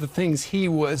describe some of the things he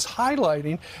was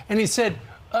highlighting. And he said,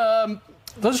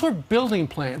 those were building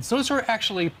plans. Those are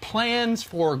actually plans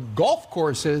for golf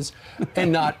courses and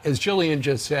not, as Jillian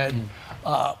just said,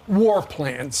 war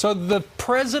plans. So the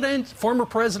former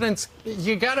presidents,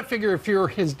 you got to figure if you're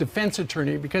his defense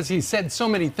attorney, because he said so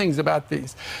many things about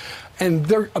these. And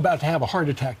they're about to have a heart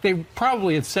attack. They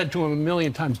probably have said to him a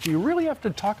million times, do you really have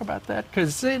to talk about that?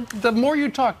 Because the more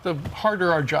you talk, the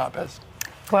harder our job is.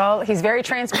 Well, he's very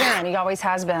transparent. He always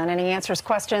has been, and he answers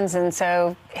questions. And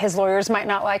so his lawyers might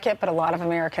not like it, but a lot of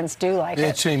Americans do like it.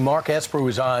 Actually, Mark Esper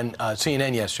was on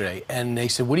CNN yesterday, and they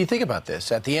said, what do you think about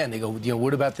this? At the end, they go,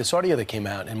 what about this audio that came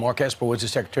out? And Mark Esper was the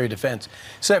Secretary of Defense.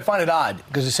 So I find it odd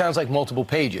because it sounds like multiple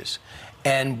pages.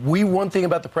 And one thing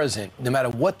about the president, no matter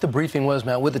what the briefing was,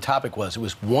 no matter what the topic was, it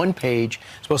was one page,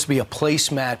 supposed to be a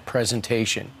placemat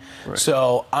presentation. Right.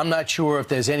 So I'm not sure if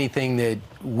there's anything that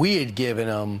we had given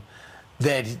him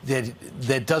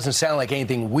that doesn't sound like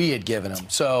anything we had given him.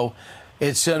 So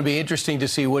it's going to be interesting to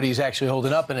see what he's actually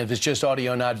holding up and if it's just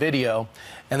audio, not video.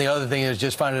 And the other thing is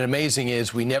just find it amazing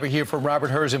is we never hear from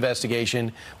Robert Hur's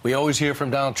investigation. We always hear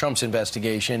from Donald Trump's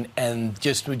investigation. And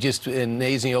just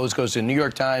amazing, it always goes to the New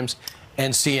York Times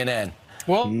and CNN.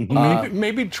 Well,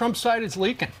 maybe Trump's side is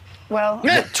leaking. Well,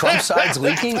 Trump's side's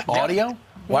leaking audio?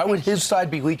 Why would his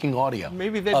side be leaking audio?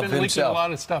 Maybe they've been leaking a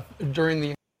lot of stuff during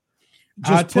the.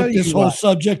 Just put this whole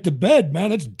subject to bed,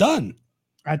 man. It's done.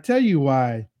 I tell you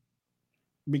why.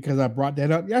 Because I brought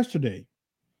that up yesterday.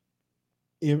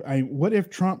 What if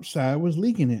Trump's side was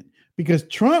leaking it? Because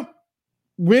Trump,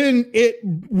 when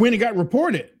it got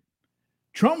reported,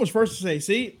 Trump was first to say,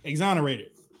 see,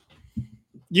 exonerated.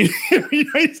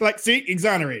 It's like, see,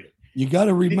 exonerated. You got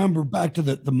to remember back to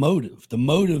the motive. The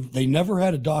motive, they never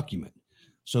had a document.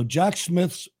 So Jack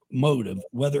Smith's motive,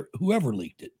 whoever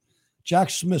leaked it, Jack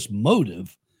Smith's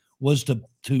motive was to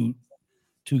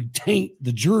taint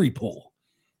the jury pool.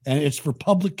 And it's for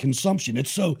public consumption.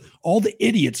 It's so all the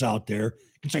idiots out there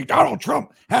can say Donald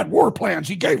Trump had war plans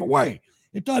he gave away.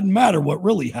 It doesn't matter what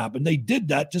really happened. They did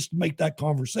that just to make that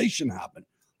conversation happen.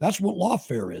 That's what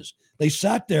lawfare is. They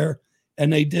sat there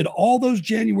and they did all those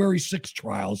January 6th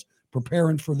trials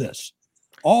preparing for this.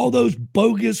 All those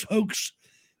bogus hoax,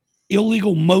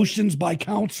 illegal motions by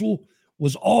counsel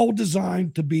was all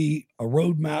designed to be a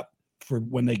roadmap for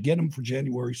when they get them for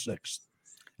January 6th.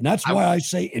 And that's why I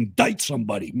say indict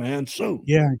somebody, man, soon.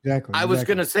 Yeah, exactly. I was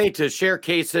going to say, to share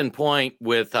case in point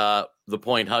with the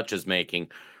point Hutch is making,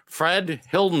 Fred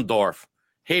Hildendorf.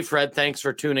 Hey, Fred, thanks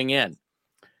for tuning in.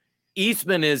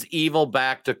 Eastman is evil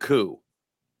back to coup.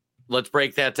 Let's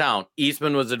break that down.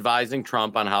 Eastman was advising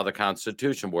Trump on how the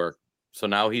Constitution worked. So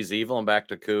now he's evil and back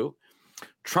to coup.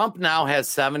 Trump now has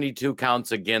 72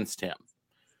 counts against him.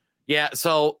 Yeah,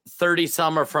 so 30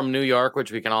 some are from New York,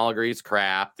 which we can all agree is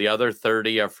crap. The other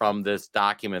 30 are from this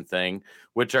document thing,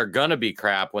 which are going to be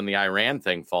crap when the Iran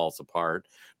thing falls apart.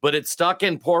 But it's stuck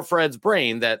in poor Fred's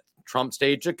brain that Trump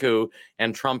staged a coup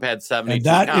and Trump had 72 And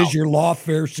that counts. is your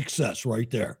lawfare success right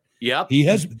there. Yep. He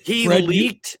Fred,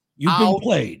 leaked you've been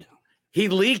played. He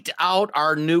leaked out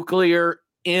our nuclear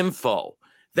info.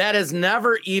 That has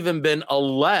never even been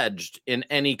alleged in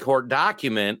any court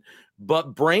document,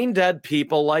 but brain dead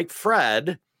people like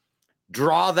Fred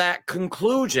draw that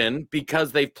conclusion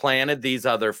because they've planted these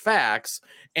other facts.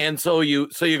 And so you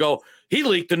go, he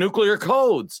leaked the nuclear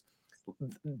codes.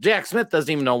 Jack Smith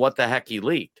doesn't even know what the heck he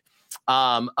leaked.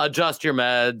 Adjust your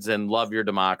meds and love your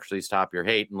democracy, stop your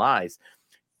hate and lies.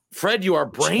 Fred, you are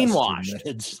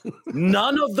brainwashed.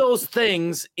 None of those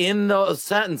things in those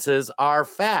sentences are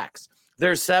facts.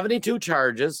 There's 72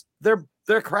 charges. They're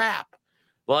crap.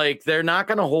 Like, they're not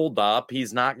going to hold up.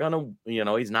 He's not going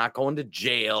to, he's not going to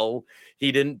jail.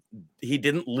 He didn't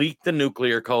leak the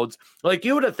nuclear codes. Like,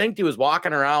 you would have think he was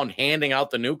walking around handing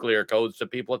out the nuclear codes to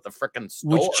people at the frickin'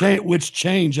 store. Which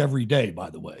change every day, by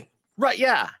the way. Right.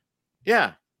 Yeah.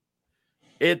 Yeah.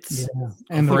 It's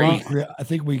and I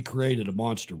think we created a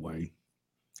monster, Wayne.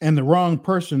 And the wrong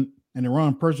person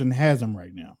has them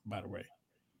right now, by the way.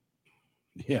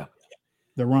 Yeah.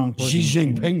 The wrong person. Xi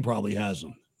Jinping probably has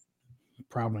them.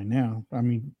 Probably now. I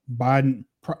mean, Biden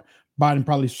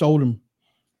probably sold him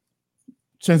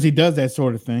since he does that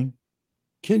sort of thing.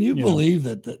 Can you believe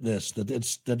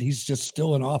that he's just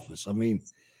still in office? I mean,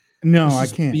 no, I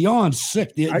can't. Beyond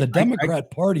sick. The Democrat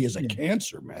Party is a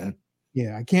cancer, man.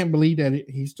 Yeah, I can't believe that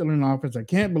he's still in office. I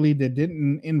can't believe they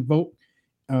didn't invoke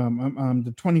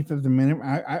the 25th Amendment.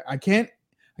 I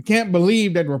can't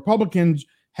believe that Republicans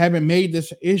haven't made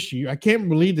this issue. I can't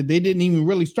believe that they didn't even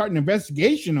really start an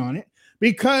investigation on it.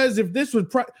 Because if this was,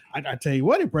 I tell you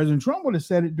what, if President Trump would have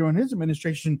said it during his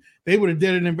administration, they would have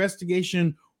did an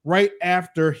investigation right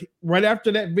after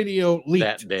that video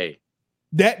leaked.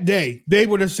 That day, they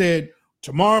would have said,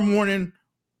 tomorrow morning,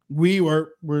 we're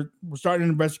starting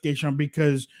an investigation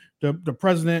because the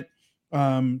president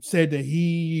said that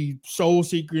he sold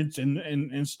secrets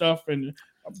and stuff,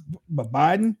 but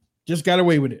Biden just got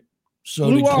away with it.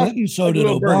 So did Clinton, so did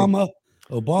Obama.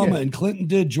 And Clinton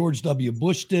did, George W.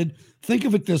 Bush did. Think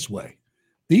of it this way.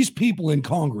 These people in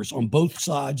Congress on both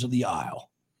sides of the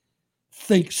aisle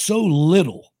think so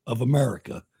little of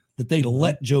America that they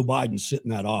let Joe Biden sit in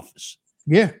that office.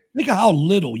 Yeah. Think of how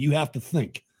little you have to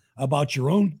think about your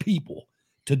own people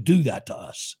to do that to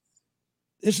us.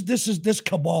 This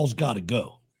cabal's got to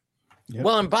go. Yep.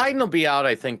 Well, and Biden will be out,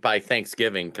 I think, by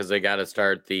Thanksgiving because they got to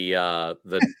start the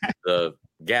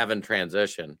Gavin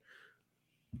transition.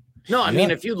 No, I mean,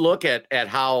 if you look at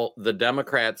how the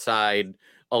Democrat side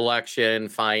election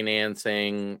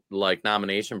financing, like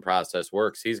nomination process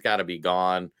works, he's got to be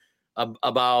gone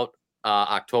about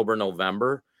October,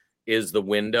 November is the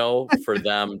window for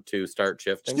them to start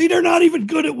shifting. See, they're not even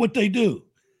good at what they do.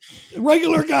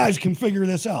 Regular guys can figure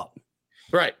this out.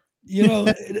 Right.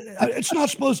 It's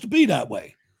not supposed to be that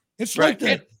way. It's right.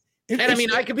 Like that. I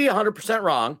mean, I could be 100%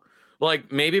 wrong.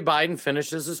 Like maybe Biden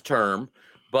finishes his term,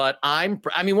 but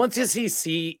once you see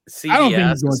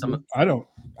CBS, I don't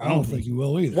think he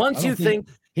will either. Once you see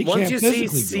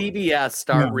CBS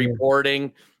start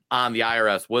reporting on the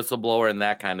IRS whistleblower and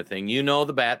that kind of thing,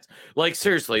 the bats. Like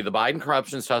seriously, the Biden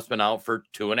corruption stuff's been out for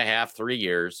 2.5-3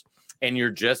 years. and you're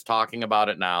just talking about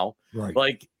it now. Right.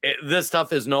 Like this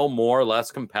stuff is no more or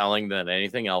less compelling than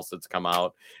anything else that's come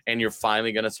out, and you're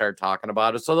finally going to start talking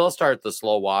about it. So they'll start the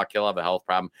slow walk. You'll have a health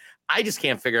problem. I just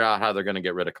can't figure out how they're going to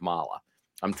get rid of Kamala.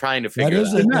 I'm trying to figure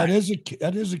that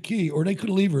is a key, or they could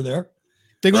leave her there.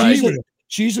 They're going to leave her.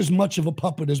 She's as much of a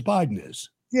puppet as Biden is.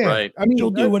 Yeah, right. I mean,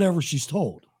 she'll do whatever she's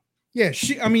told. Yeah,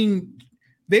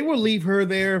 they will leave her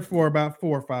there for about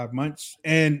 4 or 5 months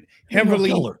and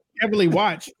heavily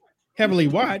watched.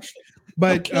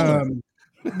 But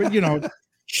you know,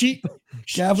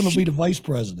 Gavin will be the vice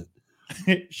president.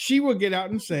 She will get out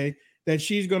and say that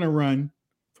she's going to run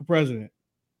for president,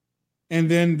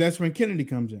 and then that's when Kennedy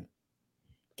comes in.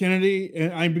 Kennedy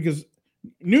because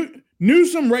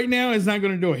Newsom right now is not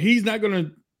going to do it. He's not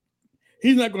going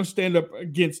to stand up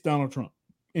against Donald Trump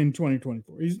in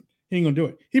 2024. He ain't going to do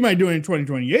it. He might do it in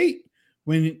 2028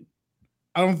 when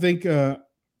I don't think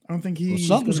he's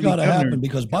something's got to happen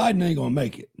because Biden ain't going to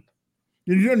make it.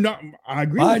 I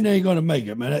agree. Biden ain't going to make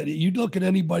it, man. You look at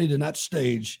anybody in that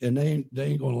stage, and they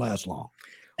ain't going to last long.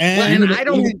 And I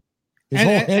don't. His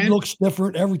whole head looks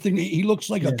different. Everything. He looks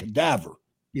like a cadaver.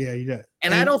 Yeah, he does.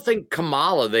 And I don't think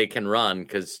Kamala they can run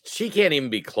because she can't even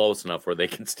be close enough where they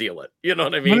can steal it. You know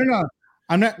what I mean? No.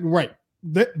 I'm not right.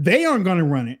 They aren't going to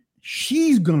run it.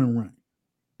 She's going to run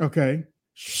it. Okay,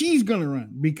 she's going to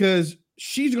run because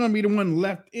she's going to be the one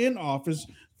left in office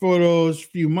for those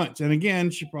few months. And again,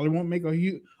 she probably won't make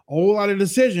a whole lot of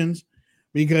decisions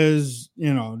because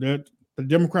you know the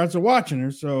Democrats are watching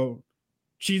her, so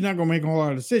she's not going to make a whole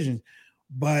lot of decisions.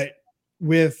 But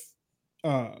with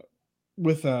Biden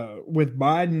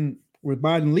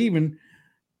leaving,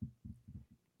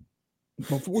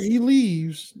 before he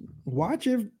leaves, watch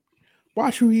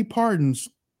who he pardons.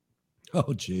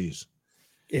 Oh, geez.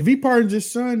 If he pardons his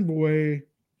son, boy,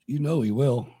 you know he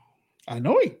will. I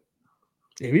know he.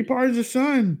 If he pardons his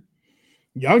son,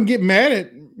 y'all can get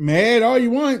mad all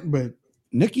you want, but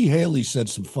Nikki Haley said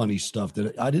some funny stuff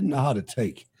that I didn't know how to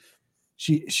take.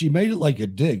 She made it like a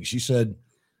dig. She said,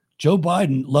 Joe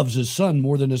Biden loves his son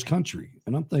more than his country.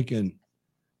 And I'm thinking,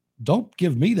 don't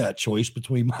give me that choice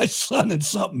between my son and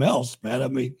something else, man. I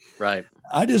mean, right.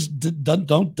 I just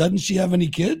doesn't she have any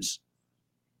kids?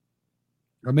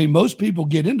 I mean, most people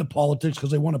get into politics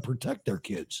because they want to protect their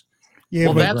kids. Yeah,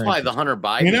 well, that's why the Hunter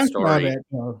Biden story.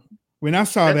 When I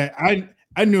saw that,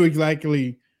 I knew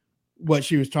exactly what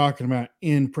she was talking about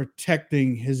in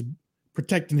protecting his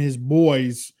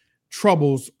boys'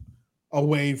 troubles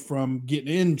away from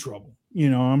getting in trouble. You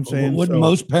know what I'm saying? Wouldn't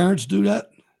most parents do that?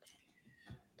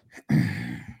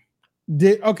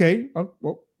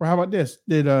 Well, how about this?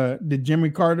 Did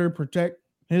Jimmy Carter protect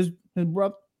his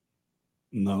brother?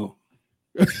 No.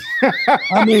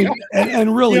 I mean,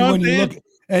 and really, you know when you look,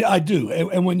 and I do,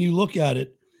 and when you look at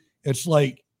it, it's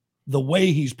like the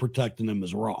way he's protecting him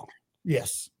is wrong.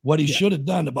 Yes. What he should have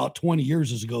done about 20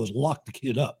 years ago is lock the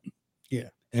kid up. Yeah.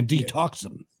 And detox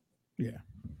him. Yeah.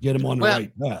 Get him on the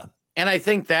right path. And I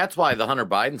think that's why the Hunter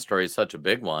Biden story is such a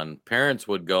big one. Parents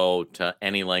would go to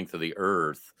any length of the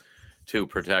earth to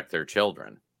protect their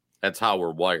children. That's how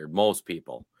we're wired, most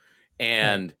people.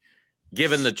 And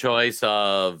given the choice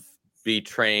of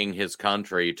betraying his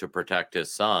country to protect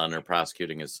his son or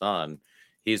prosecuting his son,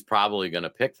 he's probably going to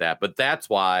pick that. But that's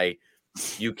why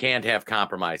you can't have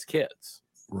compromised kids.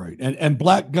 Right. And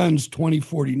Black Guns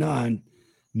 2049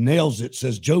 nails it,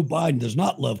 says Joe Biden does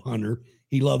not love Hunter.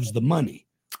 He loves the money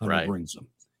Hunter brings him.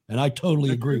 And I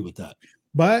totally agree with that.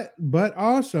 But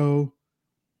also,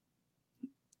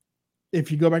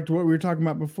 if you go back to what we were talking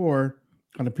about before,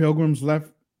 how the Pilgrims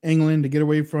left England to get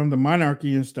away from the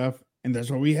monarchy and stuff, and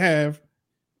that's what we have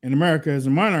in America as a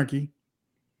monarchy.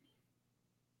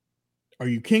 Are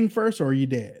you king first or are you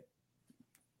dead?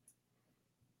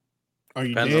 Are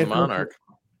you Depends dead on the monarch.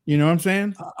 You know what I'm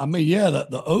saying? I mean, yeah,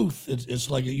 the oath, it's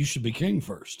like you should be king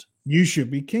first. You should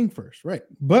be king first, right?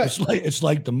 But it's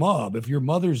like the mob. If your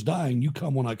mother's dying, you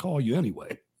come when I call you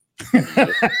anyway.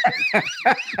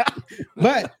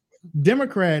 But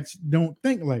Democrats don't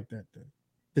think like that, though.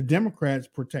 The Democrats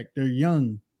protect their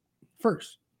young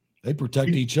first. They protect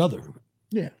each other.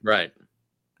 Yeah. Right.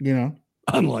 You know,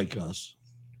 unlike us.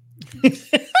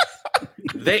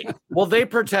 They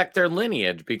protect their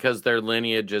lineage because their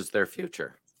lineage is their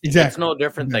future. Exactly. It's no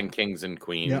different than kings and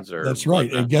queens. Yeah. Or that's right.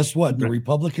 whatnot. And guess what? The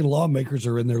Republican lawmakers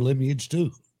are in their lineage too.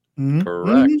 Mm-hmm.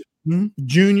 Correct. Mm-hmm.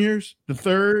 Juniors, the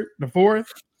third, the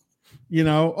fourth. You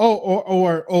know,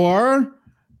 or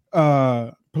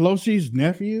Pelosi's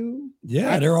nephew.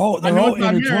 Yeah, they're all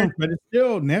intertwined, married, but it's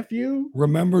still nephew.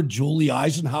 Remember Julie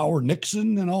Eisenhower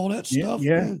Nixon and all that stuff?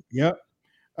 Yeah. Yep.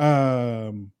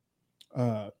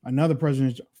 Another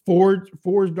president,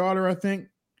 Ford's daughter, I think.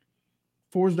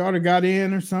 before his daughter got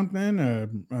in or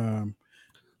something.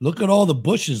 Look at all the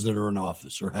Bushes that are in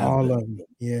office or have All been. of them.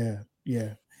 Yeah,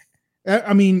 yeah.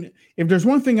 I mean, if there's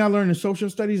one thing I learned in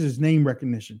social studies is name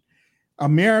recognition.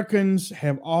 Americans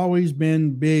have always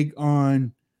been big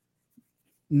on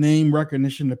name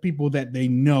recognition. The people that they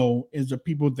know is the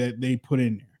people that they put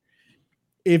in there.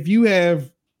 If you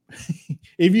have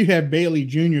Bailey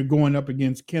Jr. going up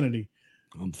against Kennedy,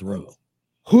 I'm thrilled.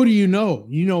 Who do you know?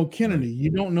 You know Kennedy. You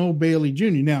don't know Bailey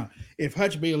Jr. Now, if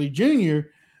Hutch Bailey Jr.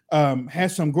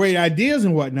 Has some great ideas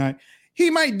and whatnot, he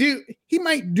might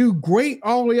do great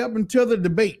all the way up until the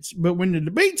debates. But when the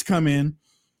debates come in,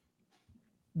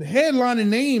 the headlining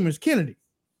name is Kennedy.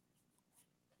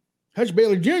 Hutch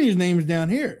Bailey Jr.'s name is down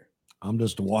here. I'm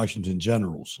just the Washington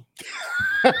Generals.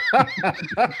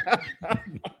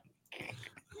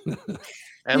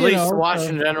 At least the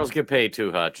Washington Generals get paid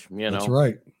too, Hutch. That's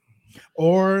right.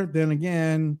 Or then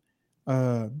again,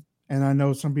 and I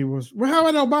know some people was, well, how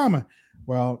about Obama?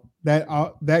 Well,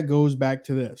 that goes back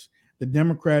to this. The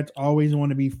Democrats always want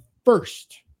to be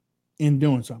first in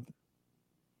doing something.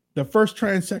 The first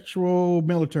transsexual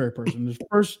military person, the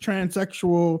first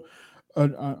transsexual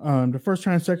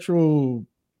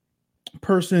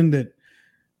person that,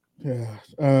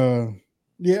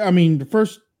 the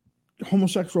first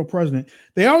homosexual president.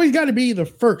 They always got to be the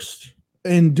first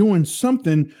in doing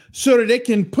something so that they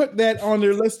can put that on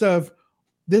their list of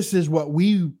this is what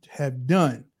we have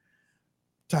done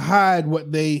to hide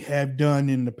what they have done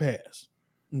in the past.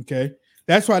 Okay.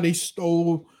 That's why they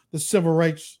stole the civil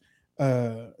rights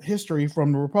history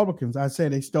from the Republicans. I say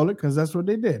they stole it because that's what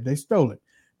they did. They stole it.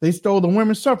 They stole the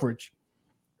women's suffrage,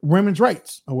 women's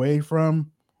rights away from,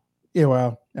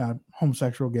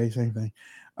 homosexual, gay, same thing.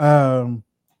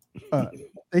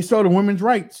 They stole the women's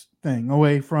rights thing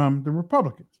away from the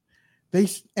Republicans. I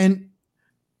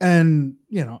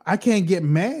can't get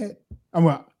mad.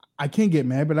 I can't get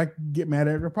mad, but I can get mad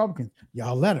at Republicans.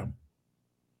 Y'all let them.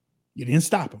 You didn't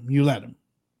stop them. You let them.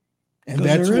 And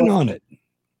that's they're in on it.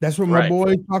 That's what my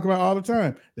boys talk about all the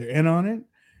time. They're in on it.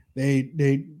 They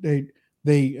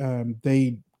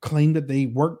claim that they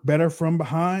work better from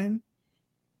behind.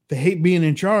 They hate being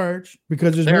in charge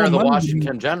because they're the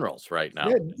Washington Generals right now.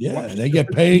 Yeah, they get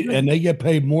paid, and they get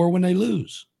paid more when they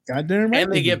lose. Goddamn right.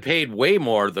 And they get paid way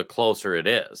more the closer it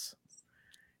is.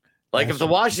 Like if the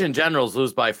Washington Generals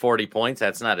lose by 40 points,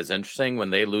 that's not as interesting. When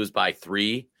they lose by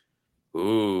 3,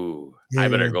 I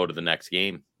better go to the next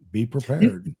game. Be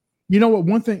prepared. You know what?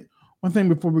 One thing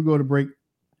before we go to break.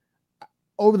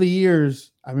 Over the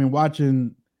years, I've been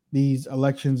watching these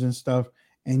elections and stuff,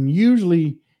 and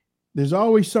usually there's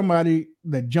always somebody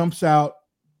that jumps out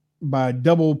by a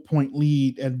double point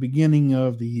lead at the beginning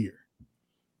of the year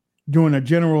during a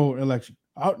general election.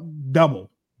 Double.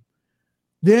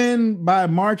 Then by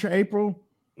March or April,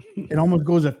 it almost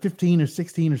goes at 15 or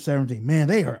 16 or 17. Man,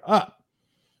 they are up.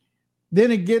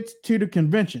 Then it gets to the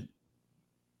convention.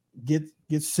 Gets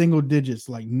single digits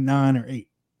like 9 or 8.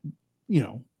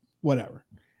 Whatever.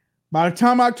 By the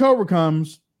time October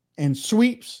comes and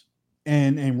sweeps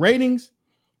and ratings,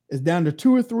 it's down to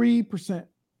 2 or 3%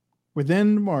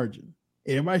 within the margin.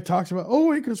 Everybody talks about,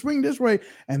 it can swing this way.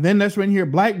 And then that's when you hear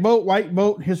black vote, white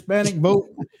vote, Hispanic vote.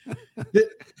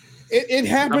 It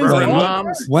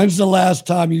happens. When's the last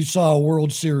time you saw a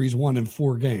World Series won in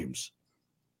 4 games?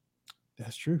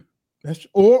 That's true.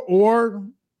 Or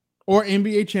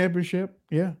NBA championship.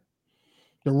 Yeah.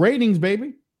 The ratings,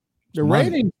 baby. The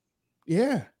ratings.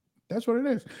 Yeah. That's what it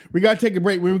is. We got to take a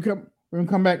break. When we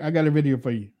come back, I got a video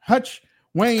for you. Hutch,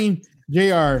 Wayne,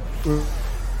 JR.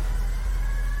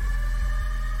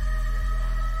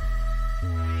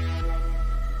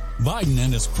 Biden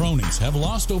and his cronies have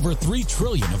lost over $3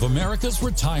 trillion of America's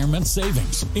retirement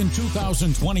savings in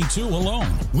 2022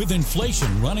 alone. With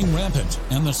inflation running rampant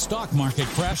and the stock market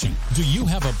crashing, do you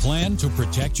have a plan to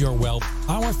protect your wealth?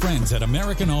 Our friends at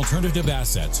American Alternative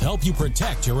Assets help you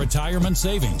protect your retirement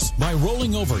savings by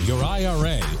rolling over your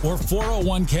IRA or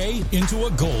 401k into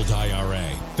a gold IRA.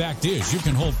 Fact is, you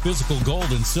can hold physical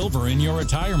gold and silver in your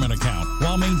retirement account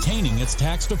while maintaining its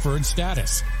tax-deferred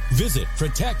status. Visit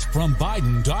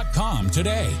protectfrombiden.com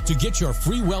today to get your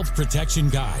free wealth protection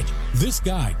guide. This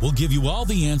guide will give you all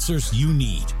the answers you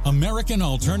need. American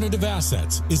Alternative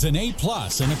Assets is an A+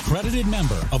 and accredited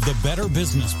member of the Better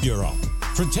Business Bureau.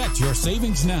 Protect your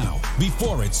savings now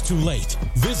before it's too late.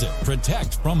 Visit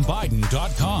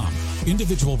protectfrombiden.com.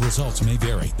 Individual results may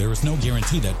vary. There is no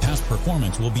guarantee that past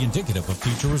performance will be indicative of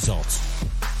future results.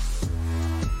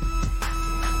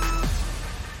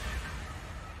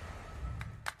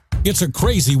 It's a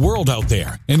crazy world out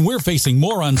there, and we're facing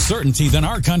more uncertainty than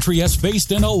our country has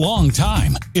faced in a long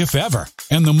time, if ever.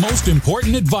 And the most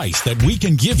important advice that we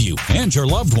can give you and your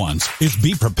loved ones is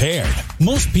be prepared.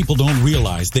 Most people don't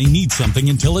realize they need something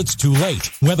until it's too late,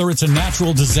 whether it's a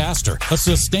natural disaster, a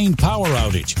sustained power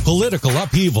outage, political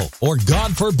upheaval, or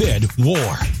God forbid,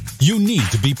 war. You need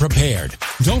to be prepared.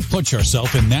 Don't put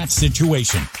yourself in that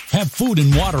situation. Have food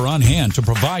and water on hand to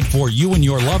provide for you and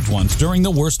your loved ones during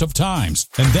the worst of times,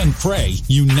 and then pray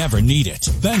you never need it.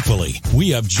 Thankfully, we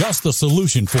have just the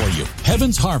solution for you.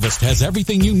 Heaven's Harvest has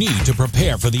everything you need to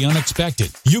prepare for the unexpected.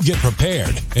 You get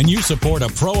prepared, and you support a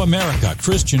pro-America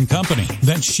Christian company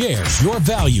that shares your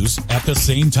values at the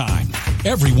same time.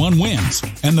 Everyone wins.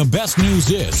 And the best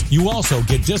news is, you also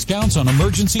get discounts on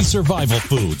emergency survival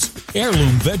foods,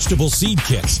 heirloom vegetable seed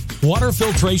kits, water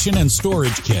filtration and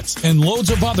storage kits, and loads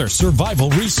of other survival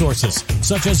resources,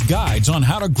 such as guides on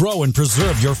how to grow and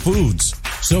preserve your foods.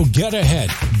 So get ahead,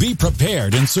 be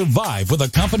prepared, and survive with a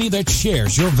company that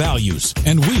shares your values.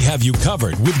 And we have you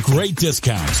covered with great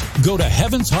discounts. Go to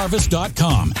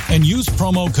heavensharvest.com and use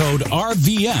promo code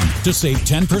RVM to save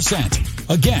 10%.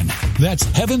 Again, that's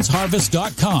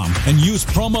heavensharvest.com and use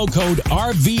promo code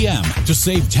RVM to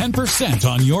save 10%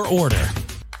 on your order.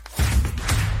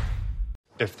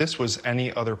 If this was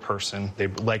any other person, they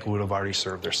likely would have already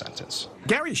served their sentence.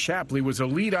 Gary Shapley was a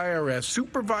lead IRS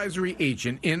supervisory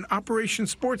agent in Operation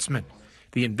Sportsman,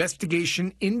 the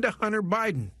investigation into Hunter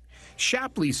Biden.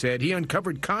 Shapley said he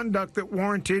uncovered conduct that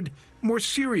warranted more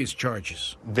serious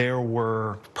charges. There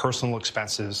were personal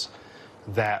expenses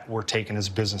that were taken as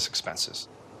business expenses.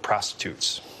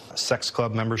 Prostitutes, sex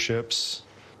club memberships,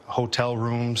 hotel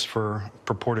rooms for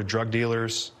purported drug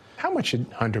dealers. How much did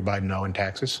Hunter Biden owe in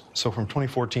taxes? So from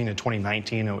 2014 to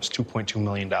 2019, it was $2.2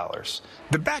 million.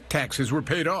 The back taxes were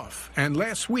paid off, and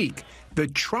last week, the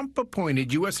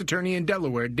Trump-appointed U.S. Attorney in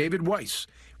Delaware, David Weiss,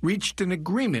 reached an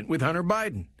agreement with Hunter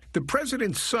Biden. The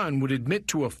president's son would admit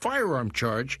to a firearm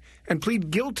charge and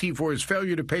plead guilty for his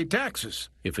failure to pay taxes.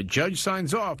 If a judge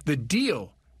signs off, the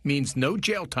deal means no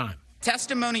jail time.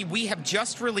 Testimony we have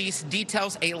just released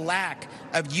details a lack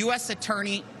of U.S.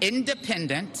 attorney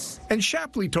independence. And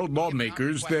Shapley told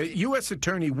lawmakers that U.S.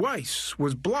 Attorney Weiss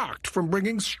was blocked from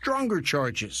bringing stronger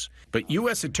charges. But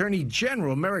U.S. Attorney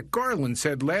General Merrick Garland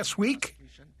said last week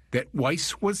that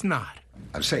Weiss was not.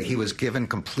 I'd say he was given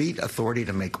complete authority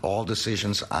to make all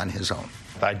decisions on his own.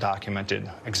 I documented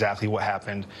exactly what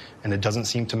happened, and it doesn't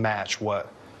seem to match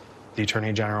what the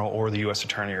Attorney General or the U.S.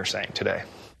 Attorney are saying today.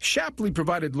 Shapley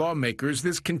provided lawmakers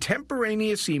this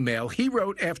contemporaneous email he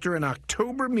wrote after an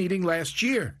October meeting last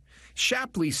year.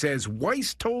 Shapley says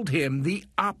Weiss told him the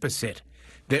opposite,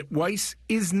 that Weiss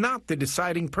is not the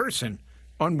deciding person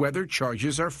on whether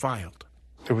charges are filed.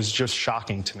 It was just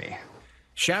shocking to me.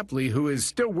 Shapley, who is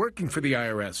still working for the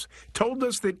IRS, told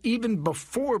us that even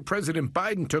before President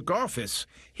Biden took office,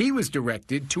 he was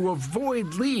directed to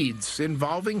avoid leads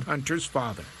involving Hunter's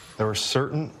father. There were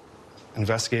certain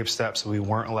investigative steps that we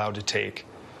weren't allowed to take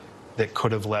that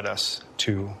could have led us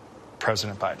to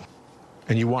President Biden.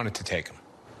 And you wanted to take them?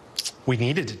 We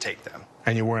needed to take them.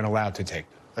 And you weren't allowed to take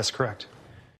them? That's correct.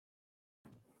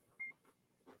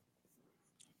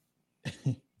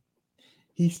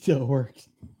 He still works.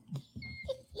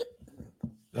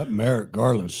 That Merrick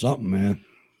Garland's something, man.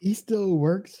 He still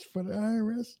works for the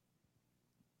IRS.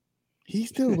 He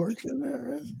still works for the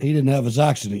IRS. He didn't have his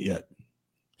accident yet.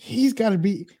 He's got to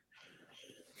be.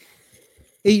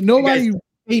 Ain't nobody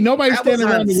standing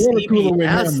around the water cooler with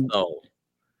him. Though.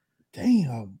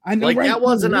 Damn, I know. Like right that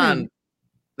wasn't on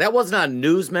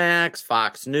Newsmax,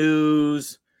 Fox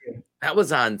News. Yeah. That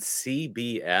was on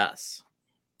CBS.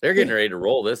 They're getting ready to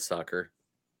roll this sucker.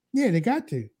 Yeah, they got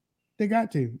to.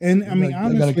 And I mean,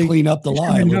 honestly, got to clean up the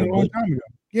lie a little bit. Time ago.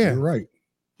 Yeah, you're right.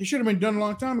 It should have been done a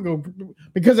long time ago.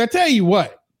 Because I tell you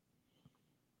what.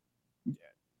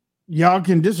 Y'all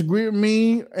can disagree with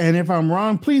me, and if I'm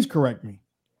wrong, please correct me.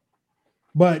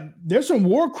 But there's some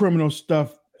war criminal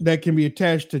stuff that can be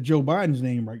attached to Joe Biden's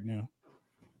name right now.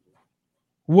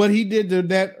 What he did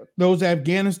to those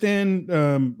Afghanistan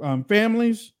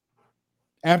families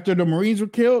after the Marines were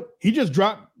killed, he just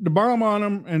dropped the bomb on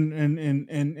them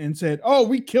and said, "Oh,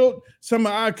 we killed some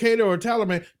of Al Qaeda or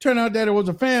Taliban." Turned out that it was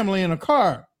a family in a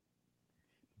car.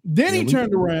 Then he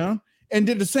turned around and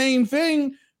did the same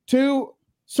thing to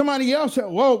somebody else said,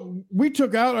 "Well, we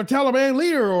took out a Taliban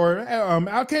leader or Al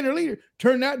Qaeda leader."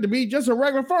 Turned out to be just a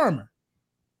regular farmer.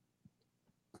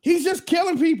 He's just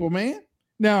killing people, man.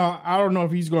 Now I don't know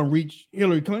if he's going to reach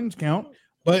Hillary Clinton's count,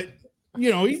 but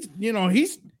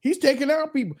he's taking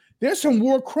out people. There's some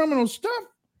war criminal stuff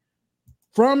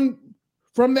from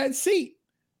that seat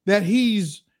that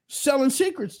he's selling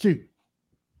secrets to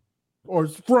or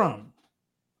from.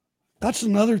 That's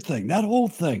another thing. That whole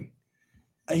thing.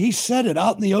 He said it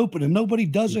out in the open and nobody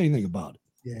does anything about it.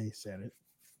 Yeah, he said it.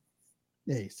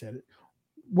 Yeah, he said it.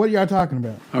 What are y'all talking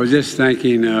about? I was just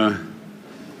thinking,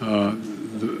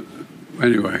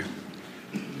 anyway,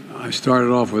 I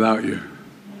started off without you.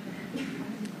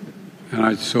 And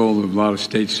I sold a lot of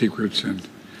state secrets and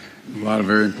a lot of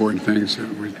very important things that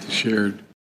we shared.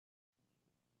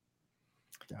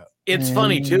 It's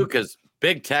funny, too, because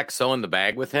Big Tech's so in the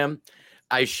bag with him.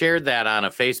 I shared that on a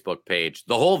Facebook page.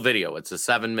 The whole video, it's a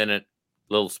 7-minute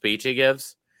little speech he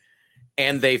gives.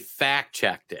 And they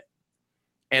fact-checked it.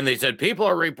 And they said, people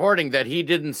are reporting that he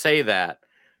didn't say that.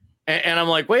 And I'm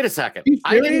like, wait a second.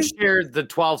 I didn't share the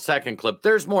 12-second clip.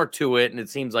 There's more to it. And it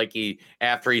seems like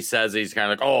after he says, he's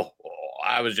kind of like, oh,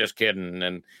 I was just kidding.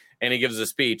 And he gives a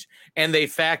speech. And they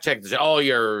fact-checked, say,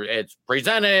 it's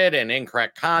presented in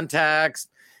incorrect context.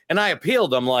 And I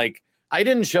appealed. I'm like, I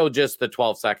didn't show just the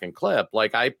 12-second clip.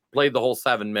 Like, I played the whole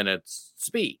 7 minutes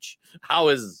speech. How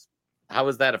is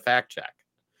that a fact check?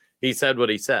 He said what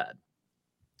he said.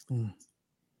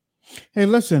 Hey,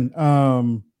 listen,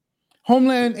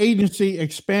 Homeland Agency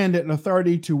expanded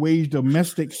authority to wage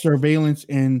domestic surveillance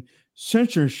and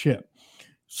censorship.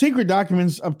 Secret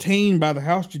documents obtained by the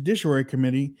House Judiciary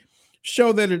Committee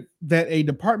show that a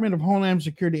Department of Homeland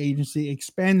Security agency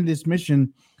expanded its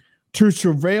mission to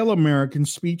surveil American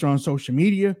speech on social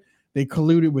media. They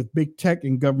colluded with big tech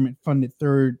and government-funded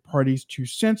third parties to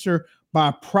censor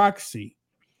by proxy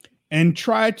and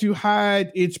try to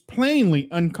hide its plainly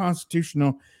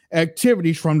unconstitutional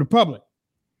activities from the public.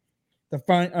 The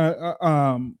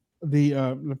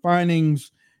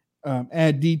findings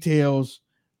add details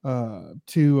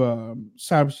to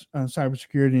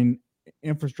cybersecurity and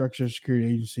infrastructure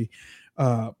security agency,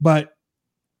 but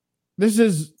this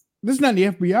is not the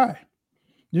FBI.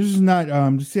 This is not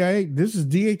the CIA. This is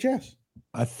DHS.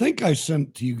 I think I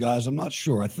sent to you guys, I'm not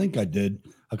sure. I think I did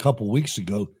a couple weeks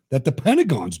ago that the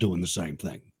Pentagon's doing the same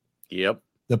thing. Yep.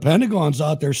 The Pentagon's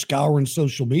out there scouring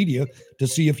social media to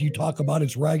see if you talk about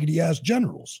its raggedy ass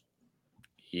generals.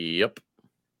 Yep.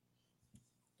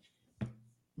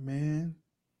 Man.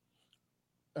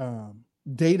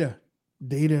 Data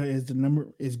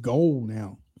is gold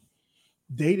now.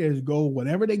 Data is gold.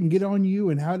 Whatever they can get on you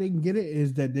and how they can get it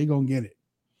is that they're gonna get it.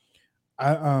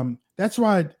 That's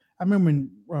why I remember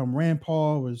when Rand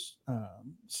Paul was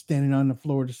standing on the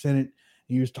floor of the Senate.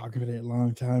 He was talking for that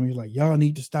long time. He was like, y'all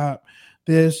need to stop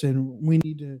this and we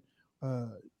need to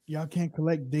y'all can't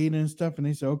collect data and stuff. And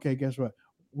they said, okay, guess what?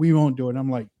 We won't do it. I'm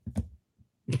like,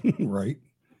 right.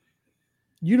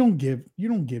 You don't give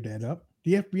that up.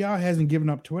 The FBI hasn't given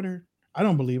up Twitter. I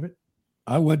don't believe it.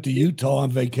 I went to Utah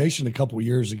on vacation a couple of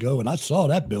years ago and I saw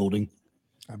that building.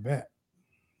 I bet.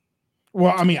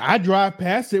 Well, I mean, I drive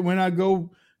past it when I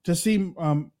go to see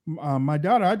my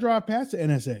daughter. I drive past the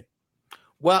NSA.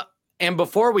 Well, and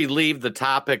before we leave the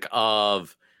topic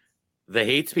of the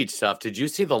hate speech stuff, did you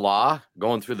see the law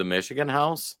going through the Michigan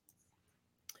House?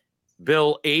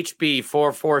 Bill HB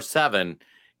 447.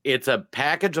 It's a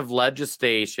package of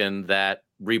legislation that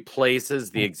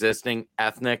replaces the existing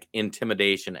Ethnic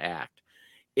Intimidation Act.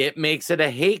 It makes it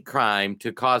a hate crime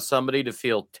to cause somebody to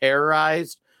feel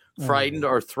terrorized, frightened,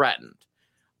 or threatened.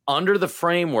 Under the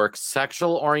framework,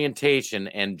 sexual orientation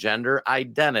and gender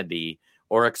identity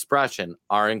or expression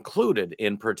are included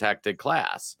in protected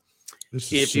class.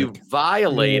 If you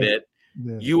violate it,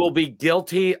 you will be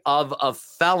guilty of a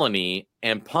felony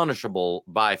and punishable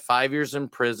by 5 years in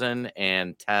prison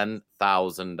and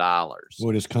 $10,000.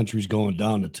 Boy, this country's going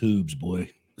down the tubes, boy.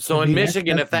 So in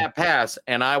Michigan, if that passed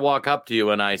and I walk up to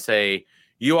you and I say,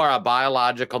 you are a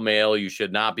biological male, you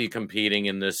should not be competing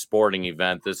in this sporting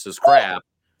event. This is crap.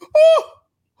 I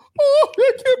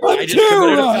just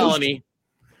committed a felony.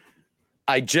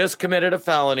 I just committed a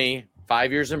felony,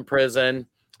 5 years in prison,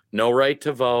 no right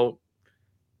to vote,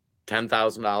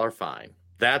 $10,000 fine.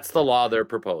 That's the law they're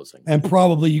proposing. And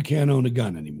probably you can't own a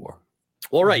gun anymore.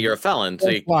 Well, right, you're a felon. So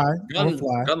Don't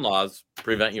fly. Gun laws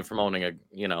prevent you from owning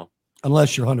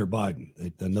Unless you're Hunter Biden,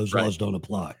 then those laws don't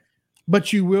apply.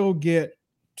 But you will get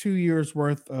 2 years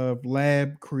worth of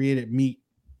lab created meat.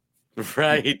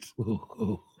 Right.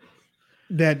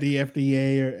 That the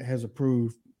FDA has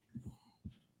approved.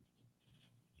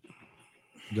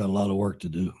 You got a lot of work to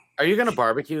do. Are you going to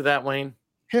barbecue that, Wayne?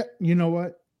 You know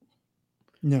what?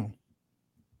 No.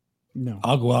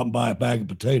 I'll go out and buy a bag of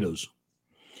potatoes.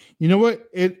 You know what?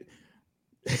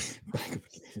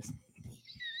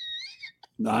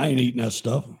 No, I ain't eating that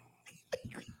stuff.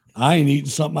 I ain't eating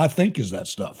something I think is that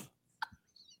stuff.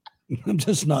 I'm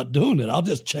just not doing it. I'll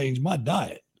just change my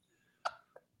diet.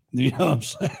 You know what I'm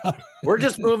saying? We're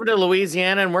just moving to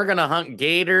Louisiana and we're gonna hunt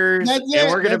gators and That's it.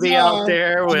 we're gonna That's be all. out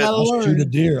there with. I'll shoot a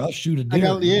deer. I'll shoot a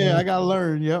deer. I gotta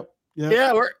learn. Yep.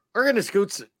 Yeah, we're gonna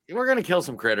scoot. We're gonna kill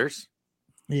some critters.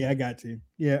 Yeah, I got to.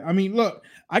 Yeah, I mean, look,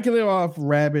 I can live off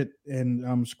rabbit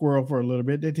and squirrel for a little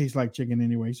bit. They taste like chicken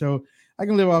anyway, so I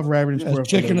can live off rabbit and squirrel.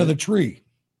 Chicken of the tree.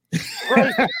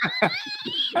 Right.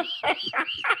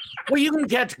 Well, you can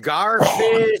catch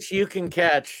garfish. You can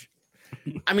catch.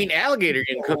 I mean, alligator you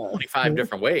can cook 25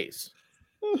 different ways.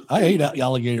 I ate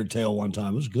alligator tail one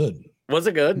time. It was good. Was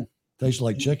it good? Tastes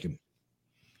like chicken.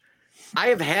 I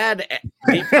have had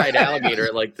deep fried alligator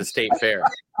at like the state fair.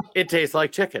 It tastes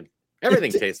like chicken.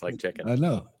 Everything tastes like chicken. I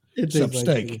know. It Except tastes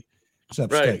like steak. chicken.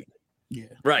 Except Right. steak. Yeah.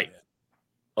 Right.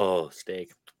 Oh,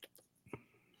 steak.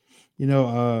 You know,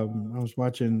 I was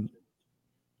watching.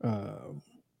 I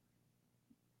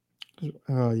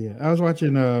was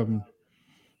watching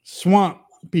Swamp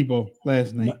People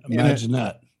last night. Imagine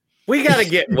that. We gotta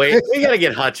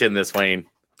get Hutch in this, Wayne.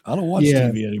 I don't watch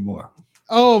TV anymore.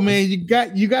 Oh man, you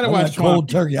got to I'm watch like Swamp cold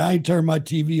turkey. I ain't turned my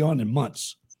TV on in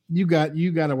months. You got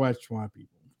to watch Swamp People.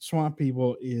 Swamp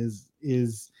People is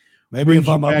Maybe if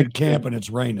I'm up in camp and it's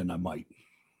raining, I might.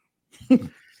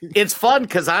 It's fun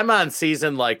because I'm on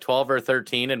season like 12 or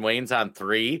 13 and Wayne's on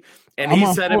 3, and I'm he's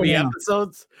on sending 4 me now.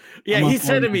 episodes. Yeah, I'm on he's 4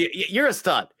 sending now. me. You're a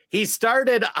stud. He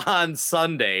started on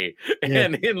Sunday,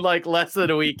 and in like less than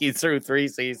a week, he's through 3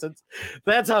 seasons.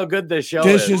 That's how good this show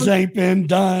is. Dishes ain't been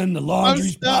done. The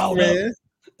laundry's piled up.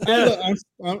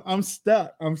 I'm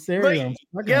stuck. I'm serious. I'm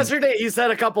stuck. Yesterday, he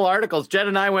sent a couple articles. Jen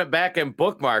and I went back and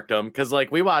bookmarked them because,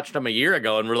 like, we watched them a year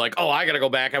ago, and we're like, "Oh, I got to go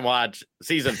back and watch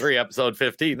season 3, episode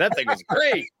 15." That thing was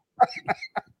great.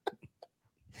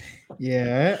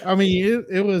 Yeah, I mean,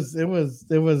 it was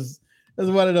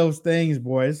one of those things,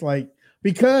 boy. It's like,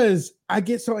 because I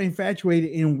get so infatuated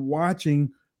in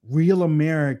watching real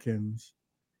Americans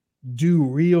do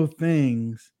real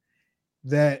things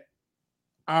that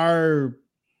our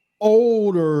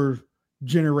older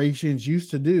generations used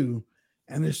to do,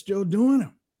 and they're still doing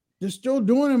them. They're still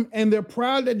doing them, and they're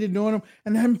proud that they're doing them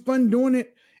and having fun doing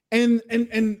it. And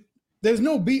there's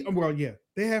no beat. Well, yeah,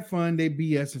 they have fun, they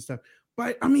BS and stuff,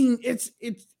 but I mean, it's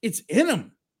in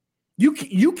them.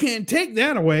 You can't take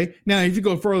that away. Now, if you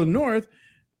go further north,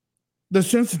 the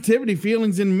sensitivity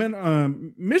feelings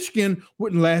in Michigan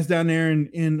wouldn't last down there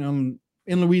in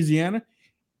Louisiana.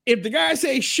 If the guy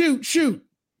say shoot, shoot,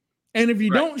 and if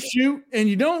you don't shoot and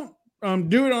you don't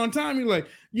do it on time, you're like,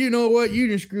 you know what, you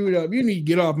just screwed up. You need to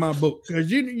get off my boat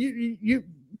because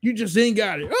you just ain't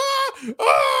got it.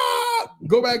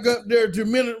 Go back up there to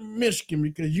Michigan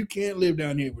because you can't live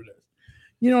down here with us.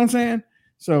 You know what I'm saying?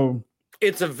 So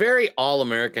It's a very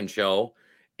all-American show,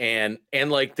 and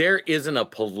like there isn't a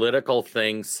political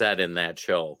thing said in that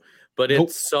show, but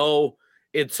it's so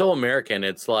American.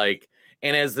 It's like,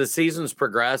 and as the seasons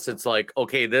progress, it's like,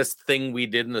 okay, this thing we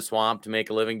did in the swamp to make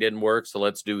a living didn't work, so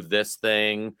let's do this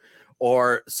thing.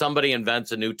 Or somebody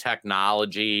invents a new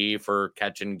technology for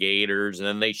catching gators, and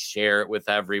then they share it with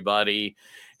everybody.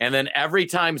 And then every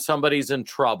time somebody's in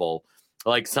trouble,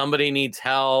 like somebody needs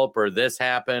help or this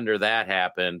happened or that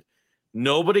happened,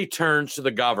 nobody turns to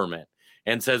the government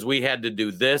and says, we had to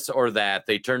do this or that.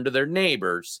 They turn to their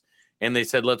neighbors and they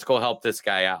said, let's go help this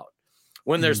guy out.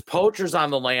 When there's poachers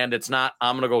on the land, it's not,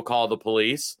 I'm going to go call the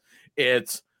police.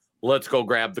 It's, let's go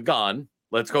grab the gun.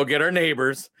 Let's go get our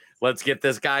neighbors. Let's get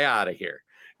this guy out of here.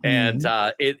 And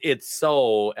it's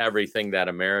so everything that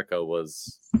America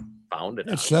was founded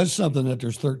on. It says something that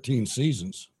there's 13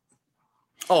 seasons.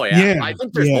 Oh, yeah. I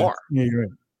think there's more. Yeah, you're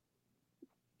right.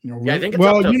 Yeah, I think it's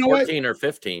up to 14 or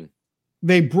 15.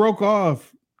 They broke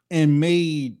off and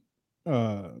made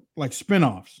like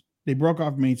spinoffs. They broke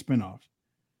off and made spinoffs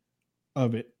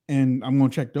of it. And I'm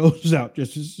going to check those out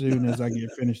just as soon as I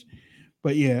get finished.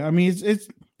 But yeah, I mean, it's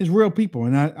real people.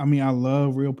 And I mean, I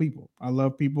love real people. I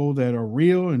love people that are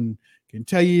real and can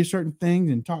tell you certain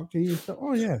things and talk to you. So,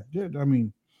 oh, yeah. I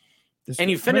mean, and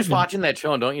you finish watching that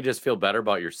show, and don't you just feel better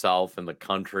about yourself and the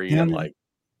country and like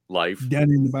life down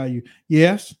in the bayou?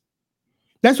 Yes,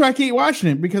 that's why I keep watching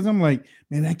it, because I'm like,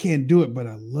 man, I can't do it, but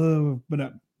I love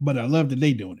that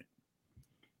they doing it.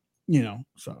 You know,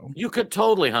 so you could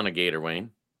totally hunt a gator,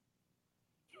 Wayne.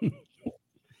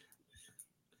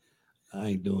 I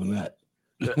ain't doing that.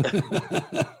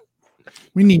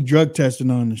 We need drug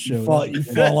testing on the show. You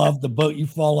fall off the boat. You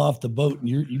fall off the boat, and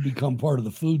you become part of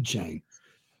the food chain.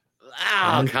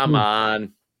 Oh, come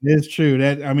on. It's true.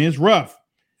 That, I mean, it's rough.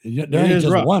 There ain't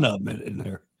just one of them in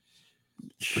there.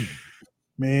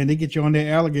 Man, they get you on that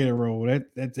alligator roll.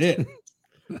 That's it.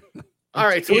 All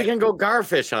right, so we can go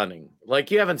garfish hunting.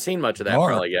 Like, you haven't seen much of that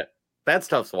probably yet. That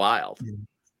stuff's wild.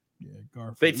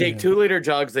 Garfield. They take 2-liter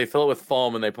jugs, they fill it with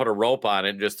foam, and they put a rope on it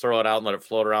and just throw it out and let it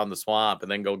float around the swamp,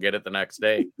 and then go get it the next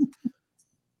day.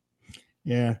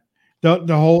 Yeah,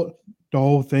 the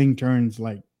whole thing turns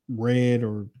like red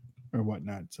or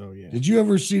whatnot. So yeah. Did you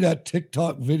ever see that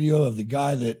TikTok video of the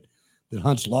guy that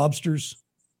hunts lobsters?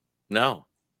 No.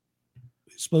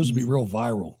 It's supposed to be real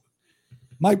viral.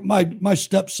 My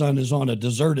stepson is on a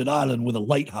deserted island with a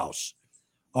lighthouse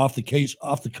off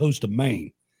the coast of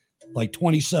Maine, like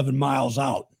 27 miles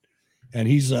out, and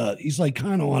he's like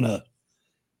kind of on a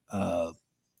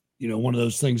one of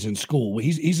those things in school.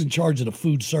 He's in charge of the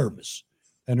food service,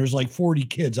 and there's like 40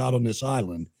 kids out on this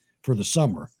island for the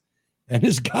summer, and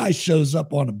this guy shows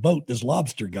up on a boat, this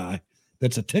lobster guy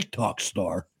that's a TikTok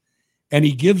star, and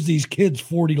he gives these kids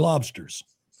 40 lobsters.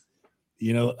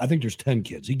 I think there's 10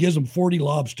 kids. He gives them 40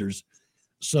 lobsters.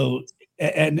 So,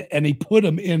 and he put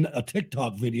them in a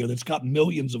TikTok video that's got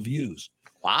millions of views.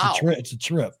 Wow. It's a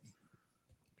trip.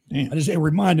 It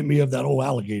reminded me of that whole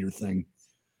alligator thing.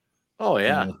 Oh,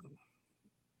 yeah.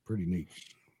 Pretty neat.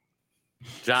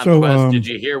 John Quest, did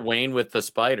you hear Wayne with the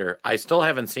spider? I still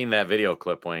haven't seen that video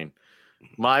clip, Wayne.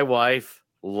 My wife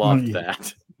loved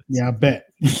that. Yeah, I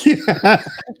bet.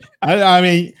 I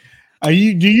mean,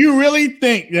 do you really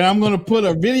think that I'm going to put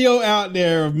a video out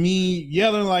there of me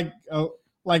yelling like a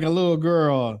little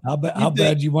girl? How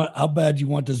bad you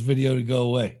want this video to go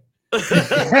away? All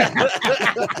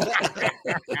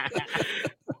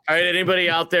right, anybody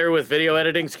out there with video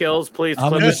editing skills, please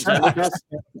clip it.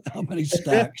 How many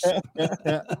stacks?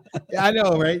 Yeah, I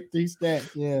know, right? 3 stacks.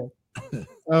 Yeah.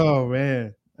 Oh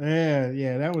man.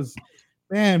 Yeah. That was.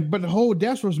 Man, but the whole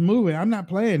desk was moving. I'm not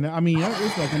playing. I mean,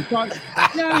 it's like I'm talking.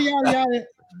 Yada.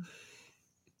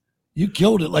 You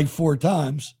killed it like 4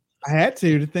 times. I had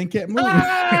to think kept moving.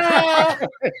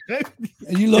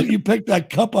 And you picked that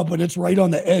cup up and it's right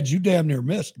on the edge. You damn near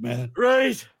missed, man.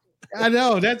 Right. I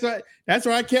know. That's why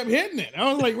I kept hitting it.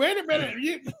 I was like, wait a minute.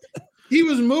 He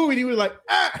was moving. He was like,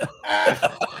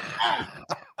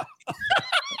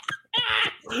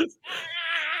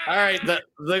 All right,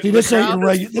 this ain't your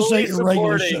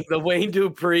regular show. The Wayne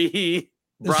Dupree.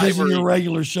 This isn't your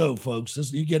regular show, folks.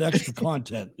 You get extra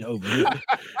content over here.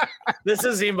 This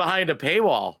isn't even behind a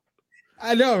paywall.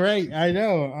 I know, right? I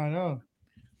know.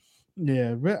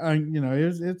 Yeah, but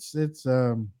it's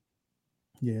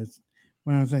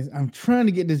one of the things. I'm trying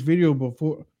to get this video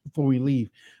before we leave.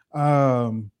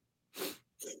 What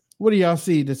do y'all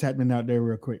see that's happening out there,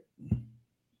 real quick?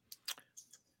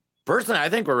 Personally, I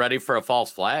think we're ready for a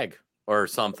false flag or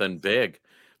something big.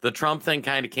 The Trump thing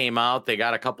kind of came out. They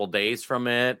got a couple days from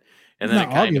it, and then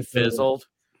it kind of fizzled.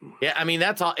 Yeah, I mean,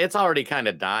 that's all. It's already kind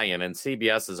of dying, and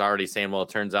CBS is already saying, well, it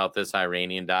turns out this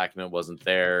Iranian document wasn't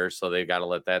there, so they've got to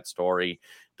let that story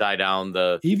die down.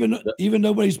 Even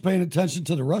nobody's paying attention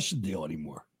to the Russian deal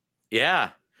anymore.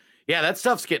 Yeah, that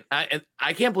stuff's getting.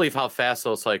 I can't believe how fast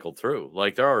those cycled through.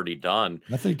 Like they're already done.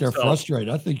 I think they're frustrated.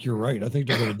 I think you're right. I think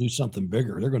they're going to do something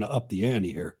bigger. They're going to up the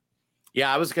ante here.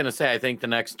 Yeah, I was going to say, I think the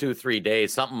next 2-3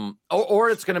 days, something, or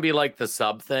it's going to be like the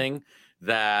sub thing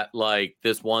that like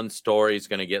this one story is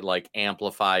going to get like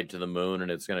amplified to the moon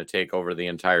and it's going to take over the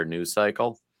entire news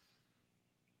cycle.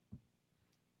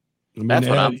 That's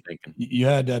what I'm thinking. You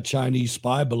had that Chinese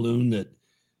spy balloon that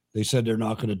they said they're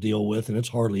not going to deal with, and it's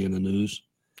hardly in the news.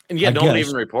 And yeah, no one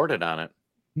even reported on it.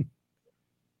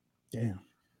 Damn.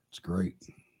 It's great.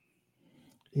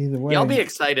 Either way. Yeah, I'll be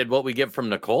excited what we get from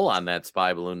Nicole on that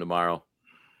spy balloon tomorrow.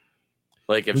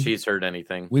 Like if she's heard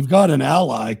anything. We've got an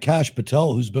ally, Kash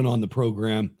Patel, who's been on the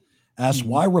program, asked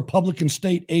why Republican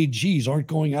state AGs aren't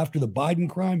going after the Biden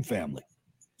crime family.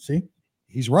 See?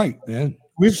 He's right, man.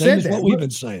 We've said that. What we've been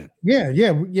saying. Yeah.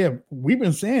 We've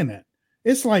been saying that.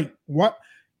 It's like, what?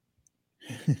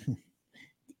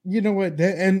 You know what?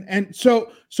 And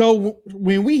so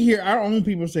when we hear our own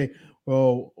people say,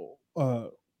 well,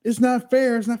 it's not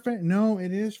fair. It's not fair. No,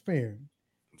 it is fair.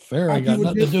 Fair. I got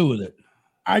nothing to do with it.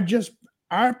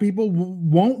 Our people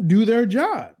won't do their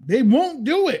job. They won't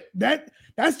do it.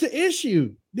 That's the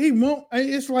issue. They won't.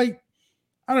 It's like,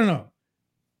 I don't know,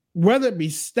 whether it be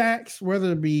stacks,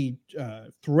 whether it be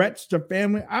threats to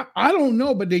family. I don't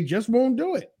know, but they just won't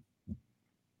do it.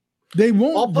 They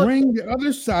won't bring the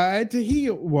other side to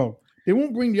heel. Well, they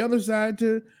won't bring the other side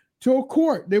to a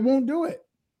court. They won't do it.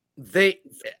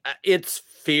 It's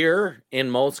fear in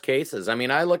most cases. I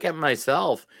mean, I look at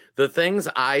myself, the things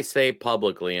I say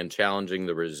publicly and challenging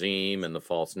the regime and the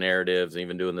false narratives,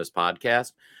 even doing this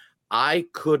podcast, I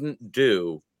couldn't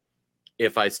do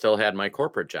if I still had my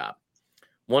corporate job.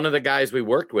 One of the guys we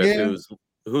worked with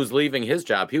who's leaving his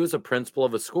job, he was a principal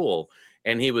of a school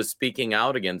and he was speaking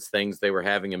out against things they were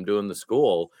having him do in the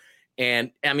school.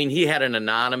 And I mean, he had an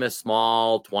anonymous,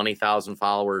 small 20,000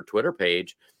 follower Twitter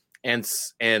page. And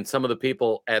some of the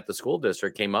people at the school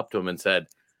district came up to him and said,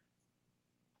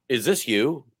 "Is this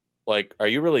you? Like, are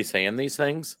you really saying these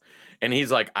things?" And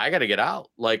he's like, "I got to get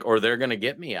out, like, or they're going to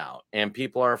get me out." And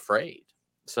people are afraid.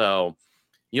 So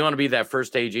you want to be that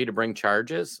first AG to bring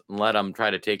charges and let them try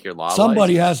to take your law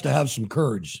Somebody license? has to have some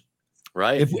courage.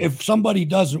 Right. If somebody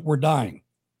doesn't, we're dying.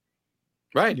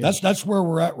 Right. That's where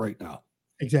we're at right now.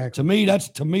 Exactly.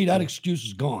 To me, that excuse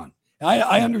is gone.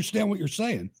 I understand what you're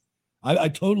saying. I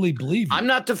totally believe you. I'm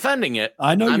not defending it.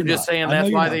 I know I'm you're just not. saying I know that's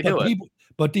you're why not. they But do it.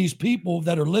 But these people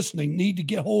that are listening need to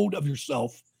get hold of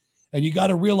yourself, and you got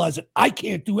to realize that I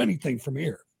can't do anything from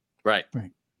here. Right.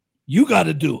 You got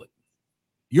to do it.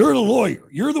 You're the lawyer.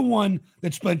 You're the one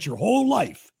that spent your whole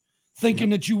life thinking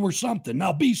that you were something.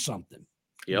 Now be something.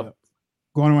 Yep.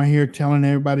 Going around here telling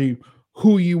everybody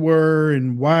who you were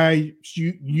and why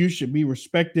you should be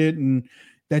respected and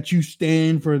that you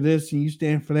stand for this and you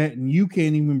stand for that, and you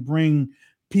can't even bring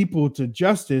people to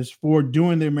justice for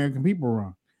doing the American people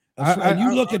wrong. That's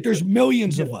right. There's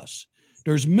millions of us.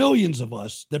 There's millions of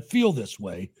us that feel this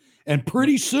way, and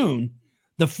pretty soon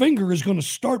the finger is going to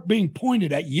start being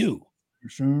pointed at you.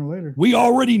 Sooner or later. We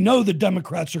already know the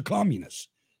Democrats are communists.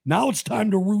 Now it's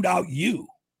time to root out you.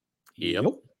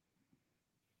 Yep.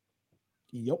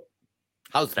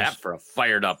 How's that for a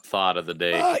fired up thought of the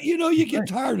day? You get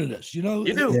tired of this. You do.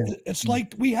 It's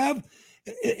like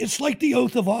it's like the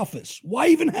oath of office. Why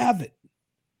even have it?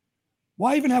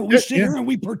 Why even have it? We sit here and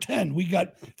we pretend we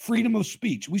got freedom of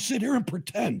speech. We sit here and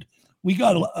pretend we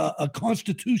got a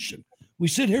constitution. We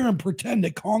sit here and pretend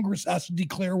that Congress has to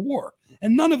declare war,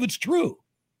 and none of it's true.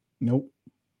 Nope.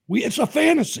 It's a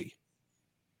fantasy.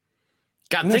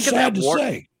 God, And think that's of that sad to war.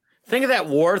 say. Think of that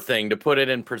war thing to put it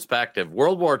in perspective.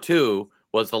 World War II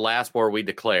was the last war we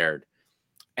declared.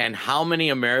 And how many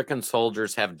American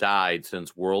soldiers have died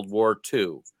since World War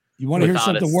II? You want to hear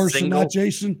something worse than that,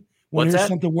 Jason? What's that?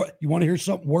 You want to hear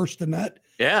something worse than that?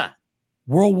 Yeah.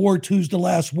 World War II is the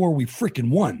last war we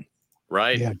freaking won.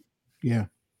 Right. Yeah.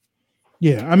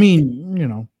 I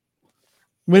mean,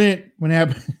 when it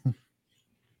happens,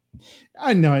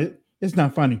 I know it's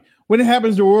not funny. When it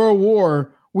happens to World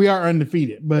War, we are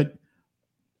undefeated, but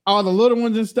all the little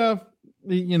ones and stuff,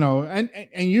 and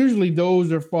usually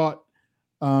those are fought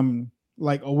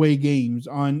like away games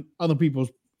on other people's,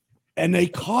 and they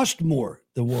cost more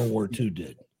than World War II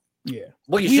did. Yeah.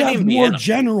 Well, we have more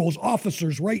generals,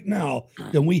 officers right now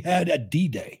than we had at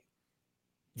D-Day.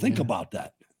 Think about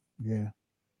that. Yeah.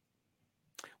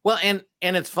 Well, and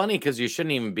it's funny because you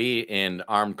shouldn't even be in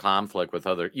armed conflict with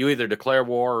other. You either declare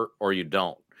war or you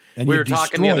don't. And we you were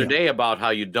talking the other destroy 'em. day about how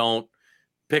you don't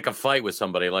pick a fight with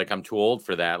somebody. Like, I'm too old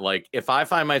for that. Like, if I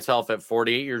find myself at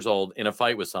 48 years old in a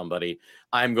fight with somebody,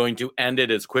 I'm going to end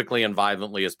it as quickly and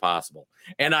violently as possible.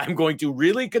 And I'm going to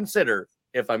really consider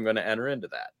if I'm going to enter into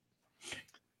that.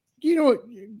 You know what?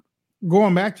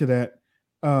 Going back to that,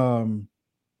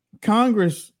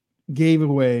 Congress gave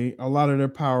away a lot of their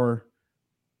power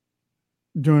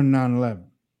during 9/11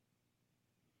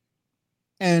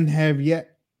 and have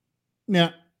yet.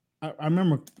 Now, I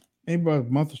remember maybe about a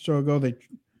month or so ago,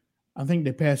 I think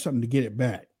they passed something to get it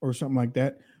back or something like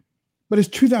that. But it's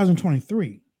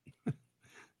 2023.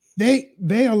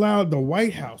 They allowed the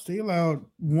White House. They allowed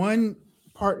one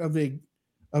part of the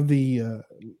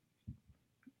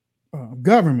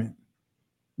government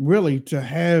really to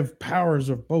have powers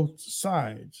of both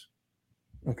sides.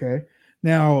 Okay,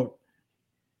 now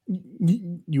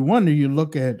you wonder. You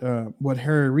look at what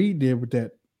Harry Reid did with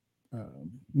that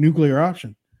nuclear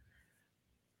option.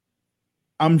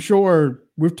 I'm sure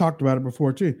we've talked about it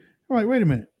before too. I'm like, wait a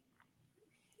minute.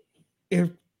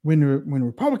 When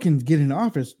Republicans get into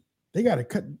office, they got to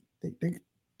cut. They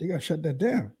got to shut that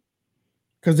down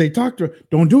because they talk to her,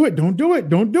 don't do it,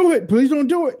 please don't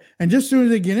do it. And just as soon as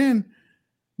they get in,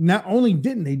 not only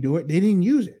didn't they do it, they didn't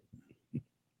use it.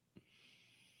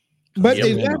 But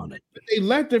they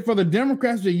left it for the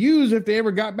Democrats to use if they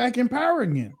ever got back in power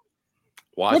again.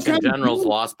 Washington Generals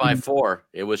lost by 4.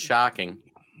 It was shocking.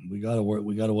 We gotta work.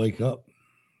 We gotta wake up.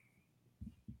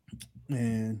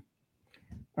 Man.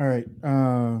 All right.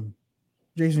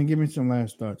 Jason, give me some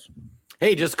last thoughts.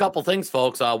 Hey, just a couple things,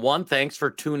 folks. One, thanks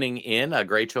for tuning in. A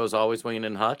great show as always, Wayne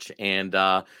and Hutch. And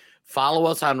follow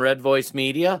us on Red Voice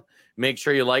Media. Make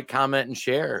sure you like, comment, and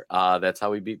share. That's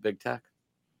how we beat big tech.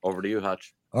 Over to you,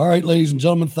 Hutch. All right, ladies and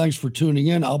gentlemen, thanks for tuning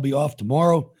in. I'll be off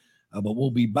tomorrow, but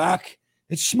we'll be back.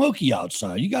 It's smoky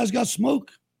outside. You guys got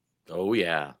smoke? Oh,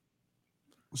 yeah.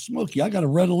 Smoky. I got a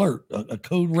red alert, a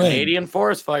code red. Canadian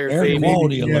forest fires, air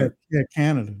quality alert. Yeah,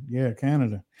 Canada. Yeah,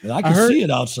 Canada. I can see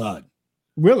it outside.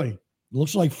 Really?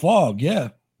 Looks like fog. Yeah.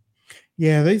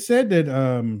 Yeah, they said that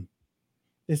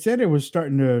it was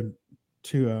starting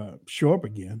to show up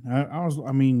again.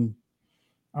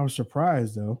 I was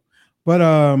surprised though. But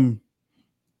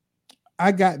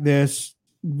I got this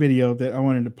video that I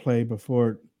wanted to play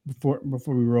before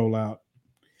we roll out.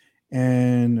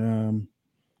 And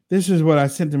this is what I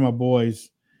sent to my boys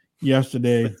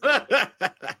yesterday.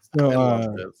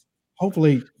 So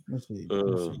hopefully, let's see.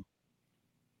 Let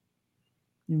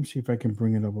me see if I can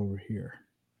bring it up over here.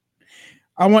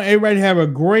 I want everybody to have a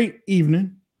great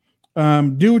evening.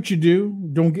 Do what you do.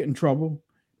 Don't get in trouble.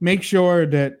 Make sure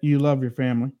that you love your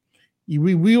family.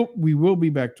 We will be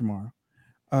back tomorrow.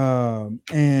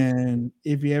 And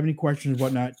if you have any questions,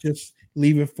 whatnot, just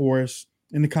leave it for us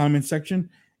in the comment section,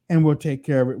 and we'll take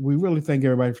care of it. We really thank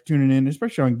everybody for tuning in,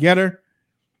 especially on Getter,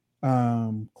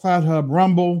 Cloud Hub,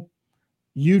 Rumble,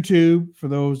 YouTube, for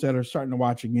those that are starting to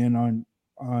watch again on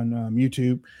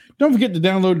YouTube. Don't forget to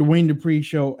download the Wayne Dupree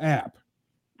Show app.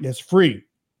 It's free.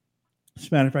 As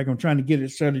a matter of fact, I'm trying to get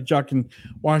it so that y'all can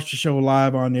watch the show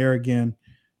live on air again,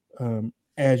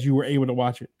 as you were able to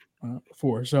watch it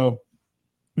before. So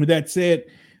with that said,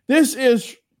 this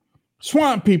is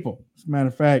Swamp People. As a matter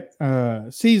of fact,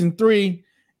 season 3,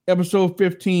 episode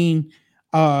 15.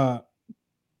 I'm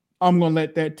going to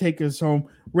let that take us home.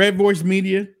 Red Voice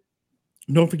Media.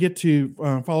 Don't forget to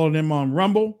follow them on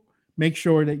Rumble. Make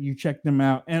sure that you check them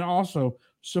out, and also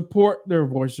support their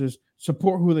voices,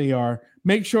 support who they are.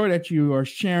 Make sure that you are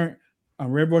sharing on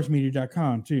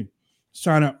redvoicemedia.com too.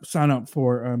 Sign up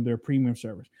for their premium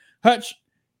service. Hutch,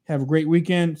 have a great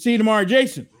weekend. See you tomorrow,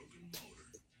 Jason.